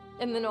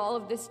 And then all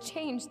of this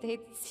changed. They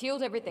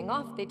sealed everything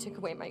off. They took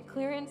away my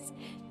clearance.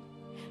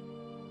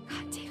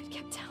 God, David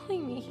kept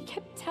telling me. He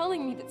kept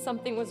telling me that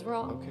something was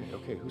wrong.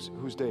 Okay.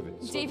 Who's David?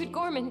 David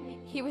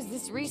Gorman. He was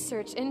this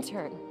research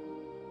intern.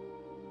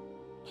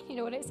 You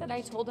know what I said?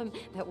 I told him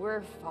that we're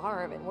a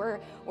farm and we're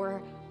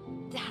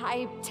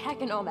high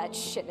tech and all that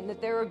shit, and that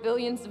there were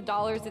billions of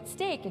dollars at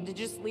stake, and to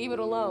just leave it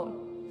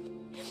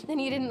alone. Then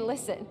he didn't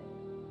listen.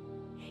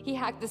 He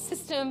hacked the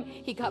system,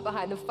 he got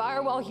behind the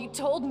firewall, he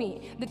told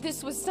me that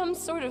this was some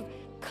sort of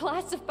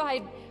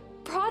classified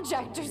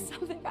project or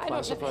something. I don't know.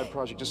 Classified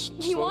project, just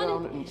He slow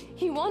wanted, down and...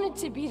 he wanted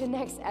to be the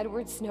next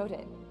Edward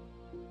Snowden.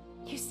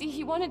 You see,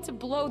 he wanted to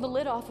blow the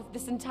lid off of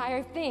this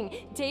entire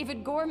thing.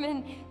 David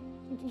Gorman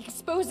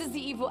exposes the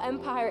evil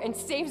empire and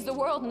saves the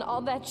world and all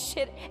that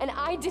shit, and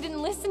I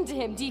didn't listen to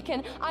him,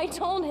 Deacon. I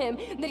told him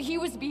that he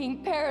was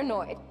being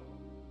paranoid.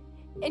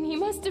 And he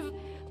must have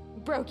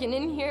broken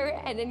in here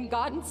and then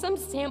gotten some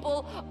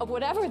sample of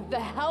whatever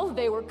the hell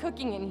they were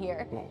cooking in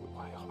here. Whoa,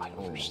 I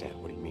don't understand.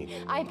 What do you mean?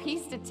 I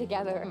pieced it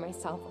together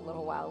myself a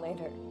little while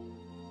later.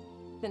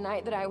 The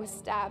night that I was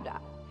stabbed,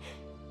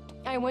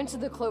 I went to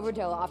the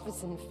Cloverdale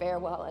office in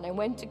Farewell, and I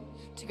went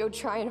to go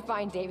try and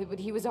find David, but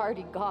he was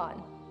already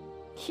gone.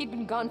 He'd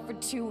been gone for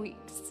 2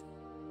 weeks.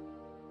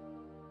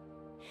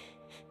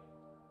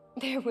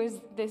 There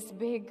was this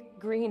big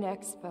green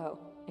expo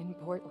in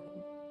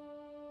Portland.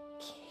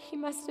 He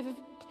must have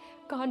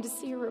gone to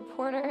see a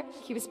reporter.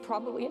 He was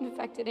probably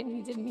infected and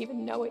he didn't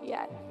even know it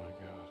yet. Oh my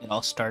God. It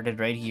all started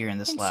right here in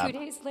this And lab. 2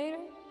 days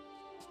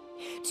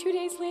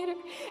later,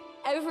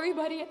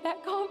 everybody at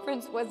that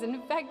conference was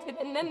infected,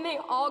 and then they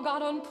all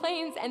got on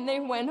planes and they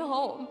went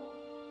home.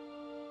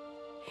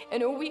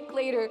 And a week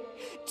later,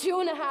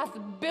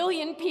 2.5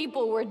 billion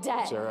people were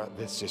dead. Sarah,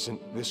 this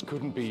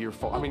couldn't be your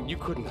fault. I mean, you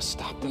couldn't have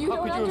stopped them. You How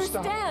don't could you have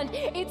stopped? understand.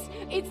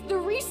 It's the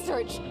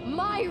research.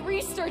 My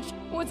research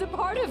was a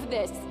part of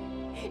this.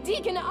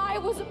 Deacon, I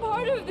was a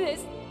part of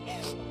this.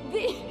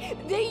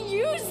 They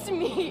used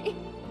me.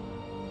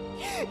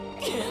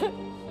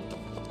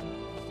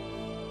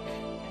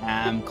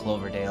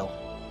 Cloverdale.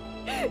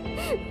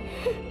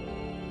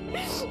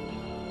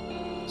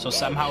 So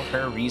somehow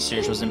her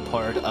research was in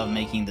part of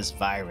making this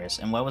virus.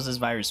 And what was this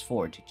virus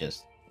for?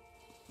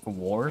 For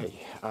war?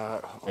 Hey,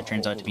 it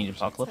turns out to be an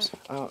apocalypse?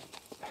 The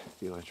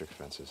electric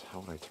fences,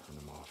 how would I turn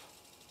them off?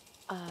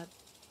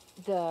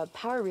 The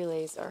power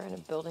relays are in a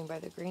building by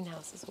the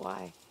greenhouse is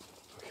why.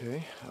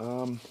 Okay,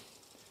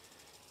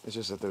 it's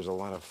just that there's a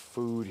lot of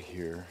food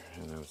here,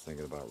 and I was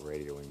thinking about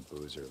radioing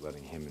Boozer,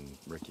 letting him and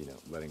Ricky know,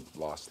 letting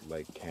Lost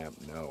Lake Camp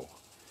know.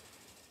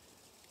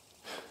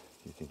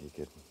 You think you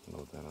could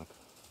load that up?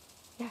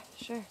 Yeah,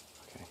 sure.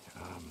 Okay,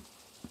 I'm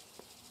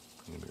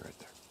gonna be right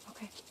there.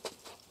 Okay.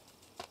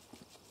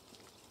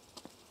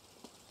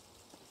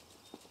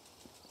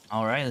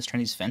 Alright, let's turn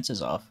these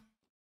fences off.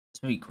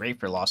 This would be great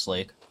for Lost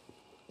Lake.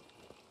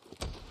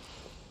 And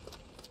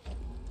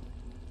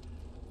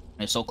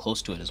it's so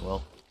close to it as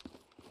well.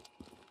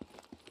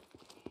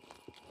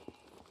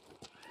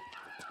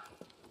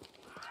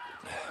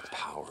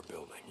 Power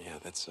building, yeah,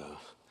 that's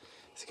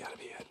gotta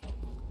be it.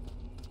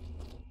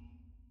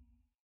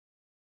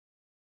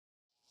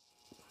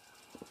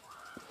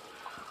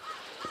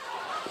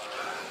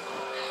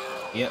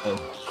 Uh-oh.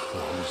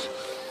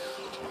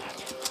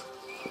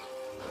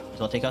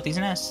 So I'll take out these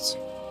nests.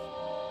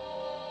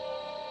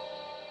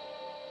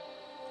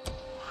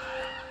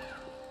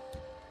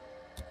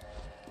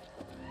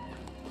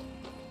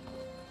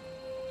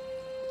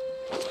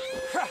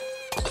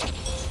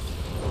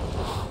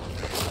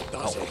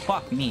 Oh,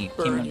 fuck me.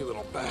 Burn, you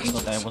little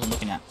Angle that I wasn't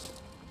looking at.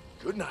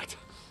 Good night.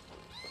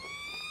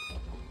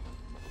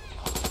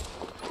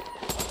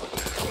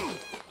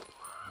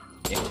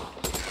 Dick.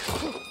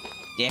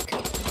 Dick.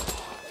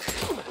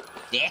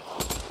 Dick.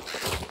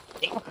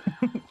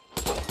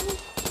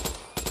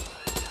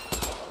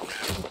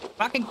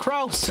 Fucking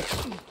crows.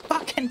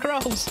 Fucking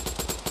crows.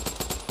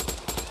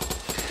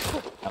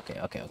 Okay.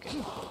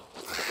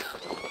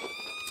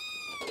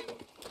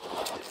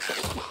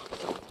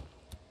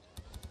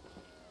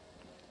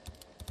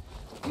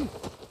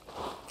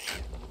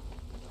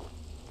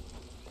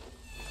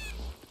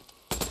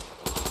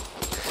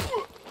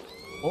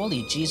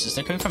 Holy Jesus,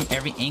 they're coming from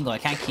every angle. I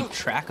can't keep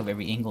track of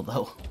every angle,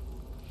 though.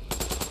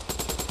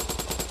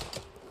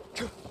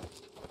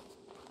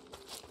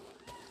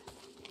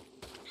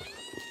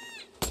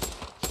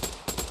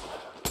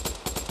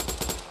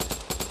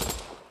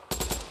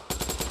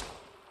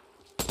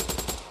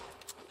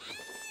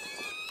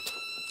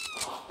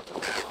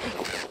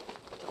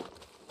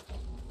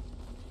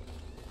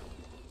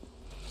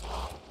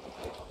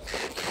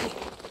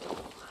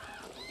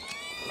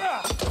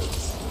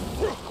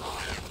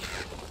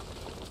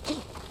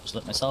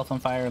 Just lit myself on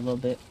fire a little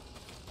bit.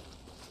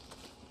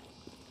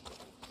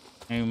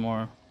 Any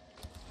more?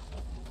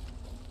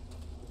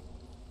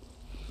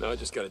 No, I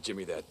just gotta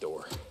jimmy that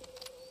door.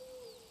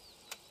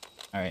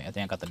 Alright, I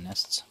think I got the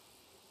nests.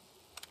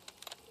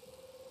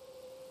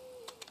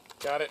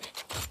 Got it.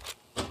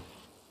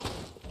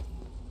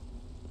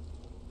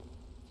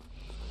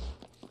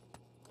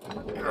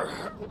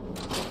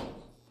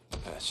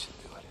 That should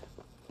do it.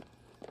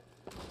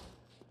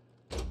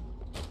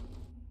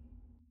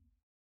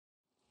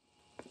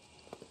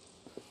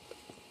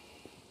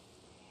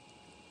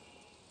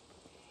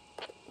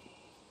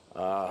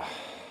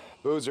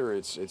 Boozer,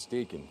 it's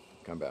Deacon.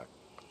 Come back.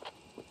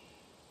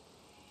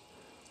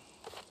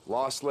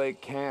 Lost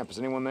Lake Camp. Is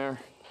anyone there?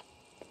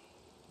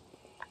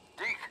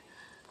 Deke,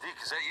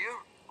 is that you?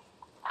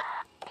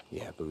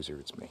 Yeah, Boozer,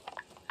 it's me.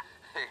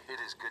 Hey, it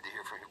is good to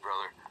hear from you,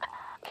 brother.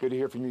 Good to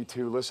hear from you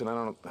too. Listen,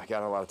 I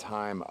got a lot of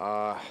time.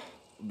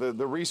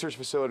 The research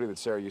facility that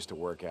Sarah used to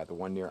work at, the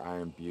one near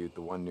Iron Butte,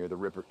 the one near the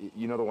Ripper,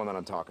 you know the one that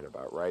I'm talking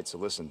about, right? So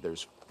listen,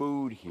 there's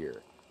food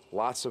here.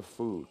 Lots of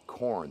food.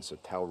 Corn, so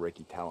tell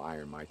Ricky, tell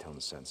Iron, my tone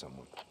to send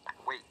someone.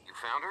 Wait, you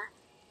found her?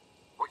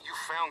 What, you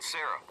found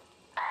Sarah?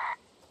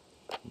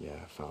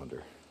 Yeah, I found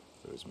her.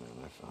 Booze, man,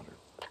 I found her.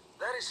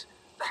 That is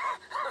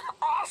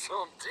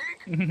awesome,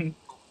 Deke. When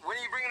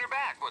are you bringing her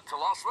back? What, to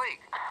Lost Lake?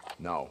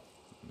 No,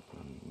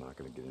 I'm not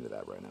gonna get into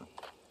that right now.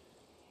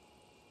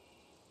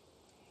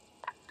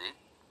 Deke?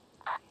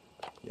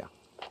 Yeah.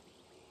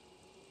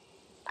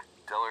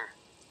 Tell her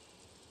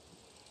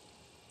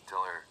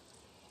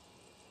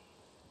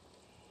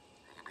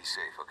you can be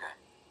safe, okay?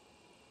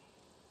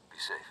 Be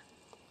safe.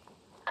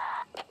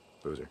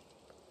 Boozer.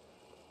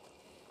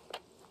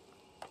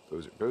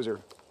 Boozer.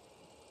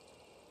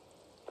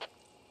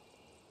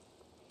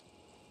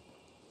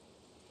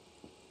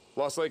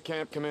 Lost Lake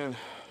Camp, come in.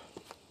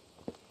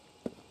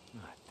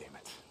 Ah, damn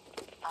it.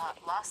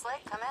 Lost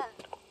Lake, come in.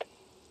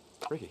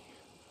 Ricky.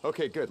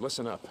 Okay, good.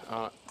 Listen up.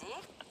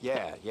 Deke?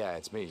 Yeah,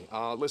 it's me.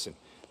 Listen,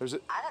 there's a...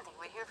 I didn't think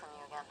we'd hear from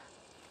you again.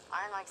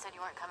 Iron Mike said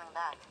you weren't coming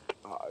back.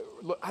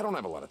 Look, I don't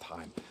have a lot of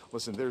time.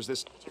 Listen, there's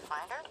this... Did you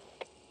find her?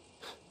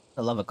 For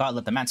the love of God,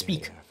 let the man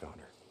speak. Yeah, I found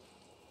her.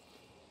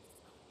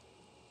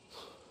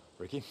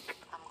 Ricky?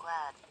 I'm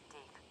glad,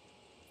 Deke.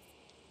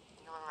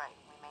 You were right.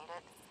 We made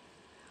it.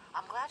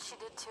 I'm glad she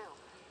did too.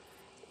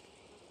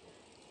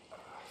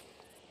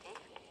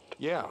 Deke?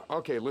 Yeah,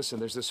 okay, listen,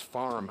 there's this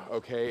farm,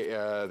 okay?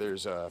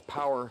 There's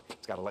power.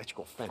 It's got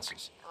electrical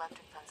fences.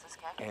 Electric fences,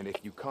 okay? And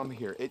if you come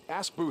here,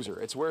 ask Boozer.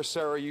 It's where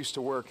Sarah used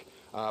to work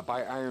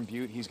by Iron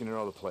Butte. He's gonna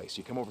know the place.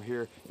 You come over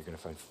here, you're gonna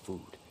find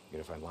food.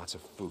 You're gonna find lots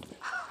of food.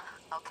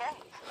 Okay.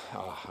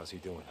 How's he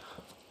doing?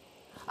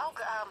 Oh,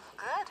 good.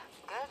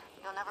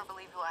 You'll never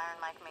believe who Iron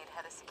Mike made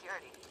head of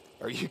security.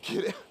 Are you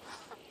kidding?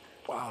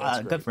 Wow, that's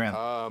great. Good for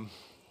him.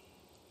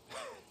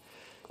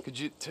 Could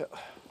you tell...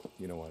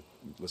 You know what?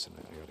 Listen,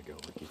 I gotta go,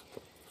 Ricky.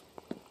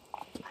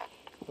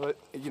 But,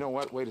 you know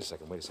what? Wait a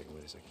second.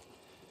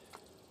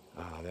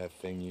 That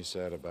thing you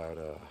said about,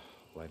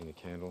 lighting a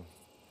candle,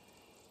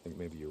 I think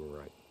maybe you were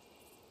right.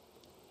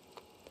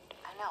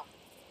 I know.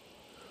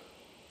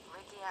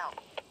 Ricky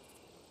out.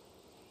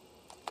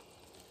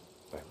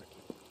 Bye,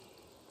 Ricky.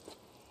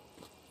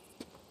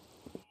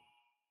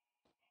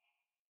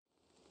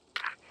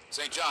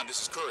 St. John,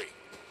 this is Curry.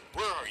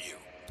 Where are you?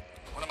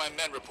 One of my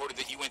men reported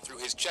that you went through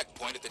his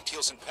checkpoint at the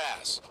Tealson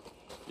Pass.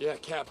 Yeah,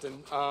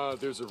 Captain.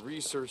 There's a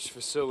research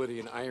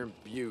facility in Iron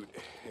Butte.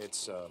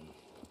 It's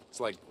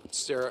like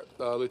Sarah,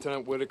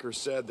 Lieutenant Whitaker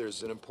said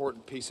there's an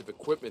important piece of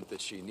equipment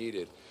that she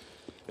needed.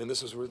 And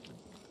this was the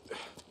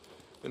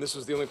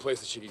only place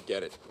that she could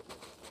get it.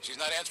 She's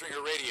not answering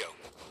her radio.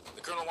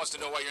 The Colonel wants to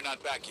know why you're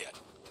not back yet.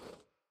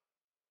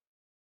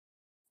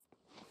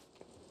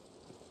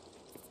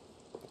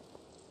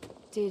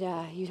 Did,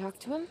 you talk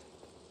to him?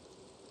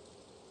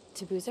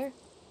 To Boozer?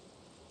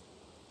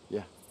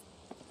 Yeah.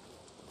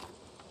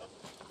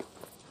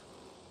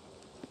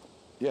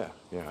 Yeah,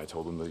 I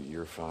told him that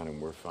you're fine and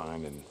we're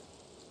fine and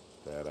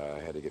that I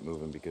had to get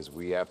moving because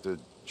we have to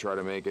try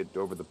to make it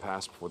over the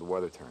pass before the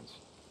weather turns.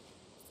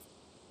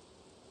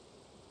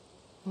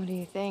 What do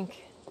you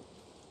think?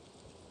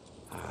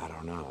 I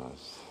don't know.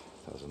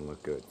 It doesn't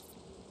look good.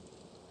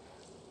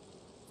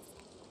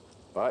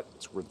 But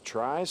it's worth a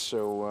try,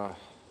 so,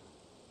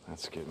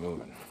 let's get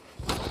moving.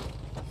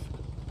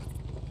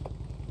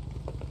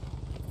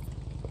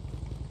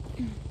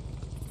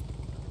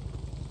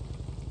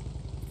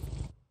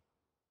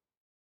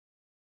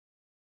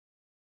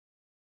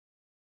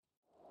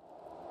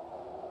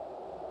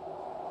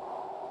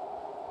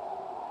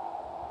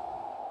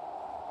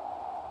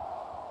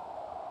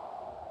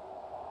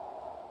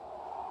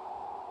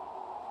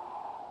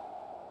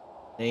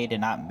 They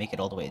did not make it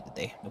all the way, did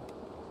they? Nope.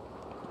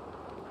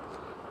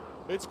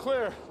 It's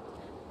clear.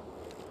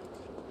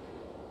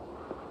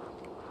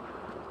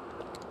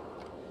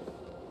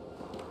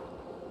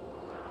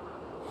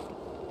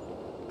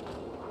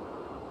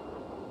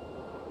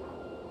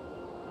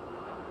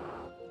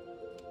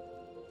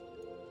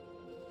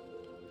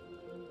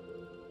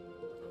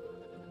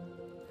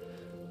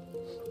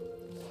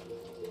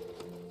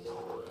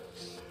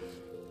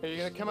 Are you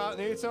gonna come out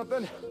and eat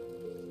something?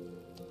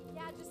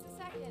 Yeah, just a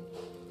second.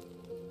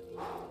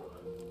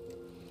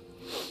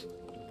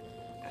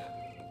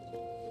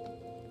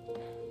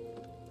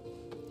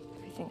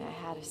 Everything I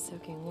had is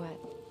soaking wet.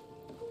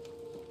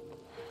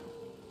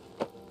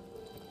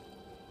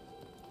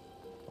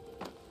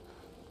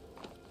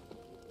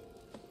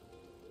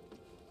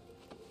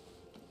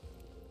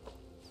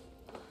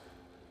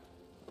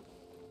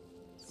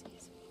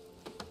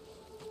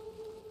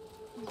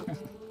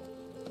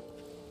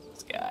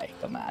 This guy,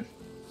 come on.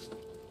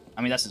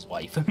 I mean, that's his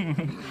wife. I never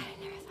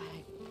thought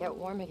I'd get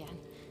warm again.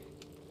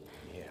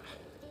 Yeah.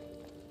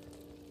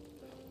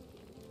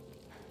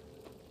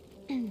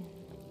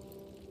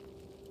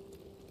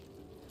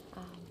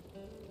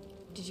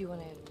 Did you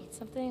want to eat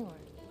something or?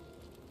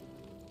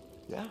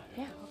 Yeah.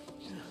 Yeah.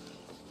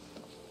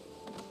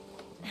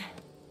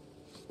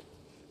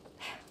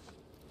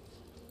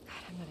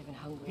 God, I'm not even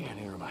hungry. Yeah,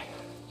 neither am I.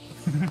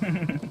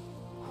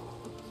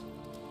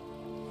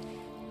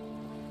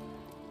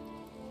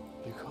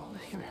 You cold?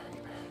 Come here, come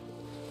here.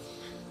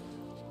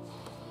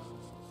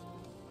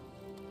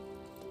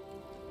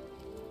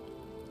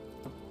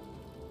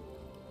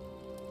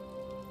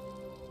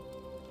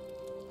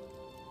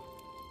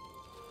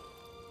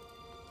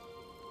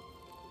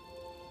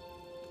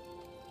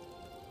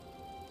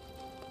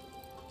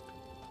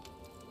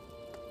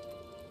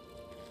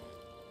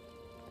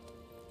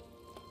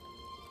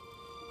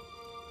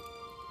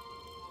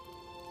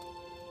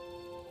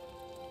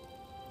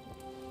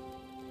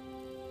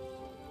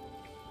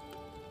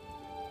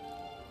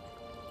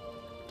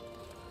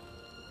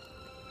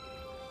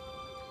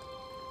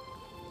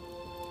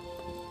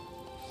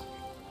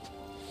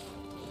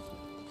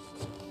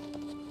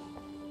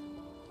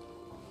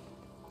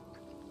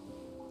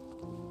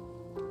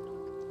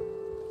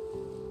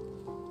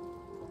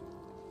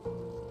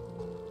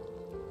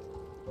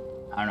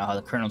 I don't know how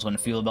the Colonel's gonna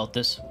feel about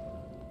this.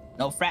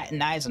 No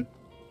fraternizing.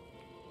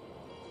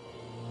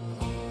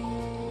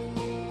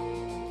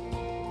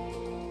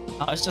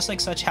 Oh, it's just like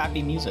such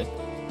happy music.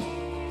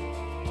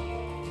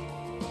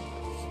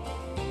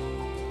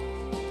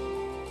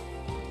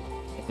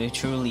 They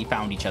truly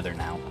found each other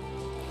now.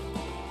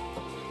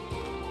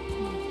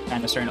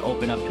 Kind of starting to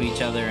open up to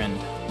each other and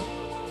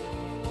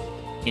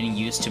getting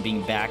used to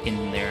being back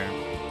in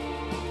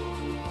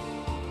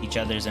each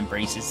other's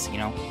embraces, you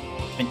know?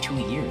 It's been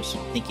 2 years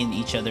thinking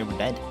each other were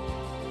dead.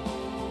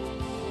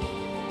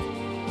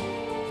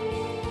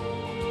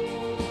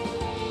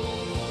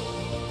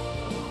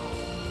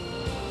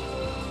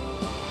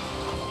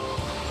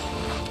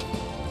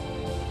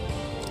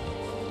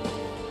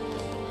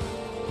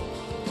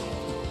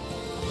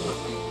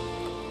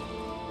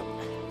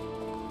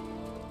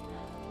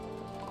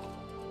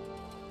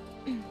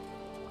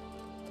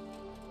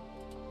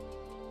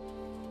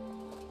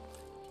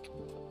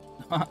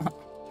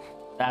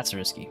 That's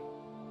risky.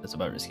 That's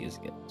about risky as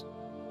it gets.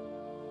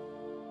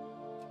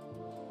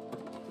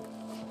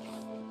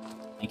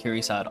 And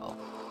Curie saw it all.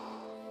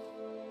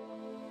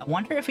 I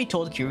wonder if he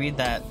told Curie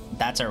that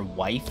that's our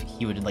wife,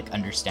 he would like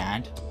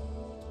understand.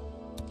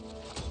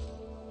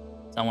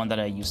 Someone that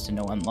I used to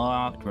know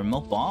unlocked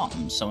remote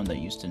bombs. Someone that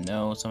used to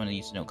know. Someone that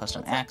used to know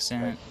custom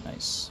accent.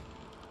 Nice.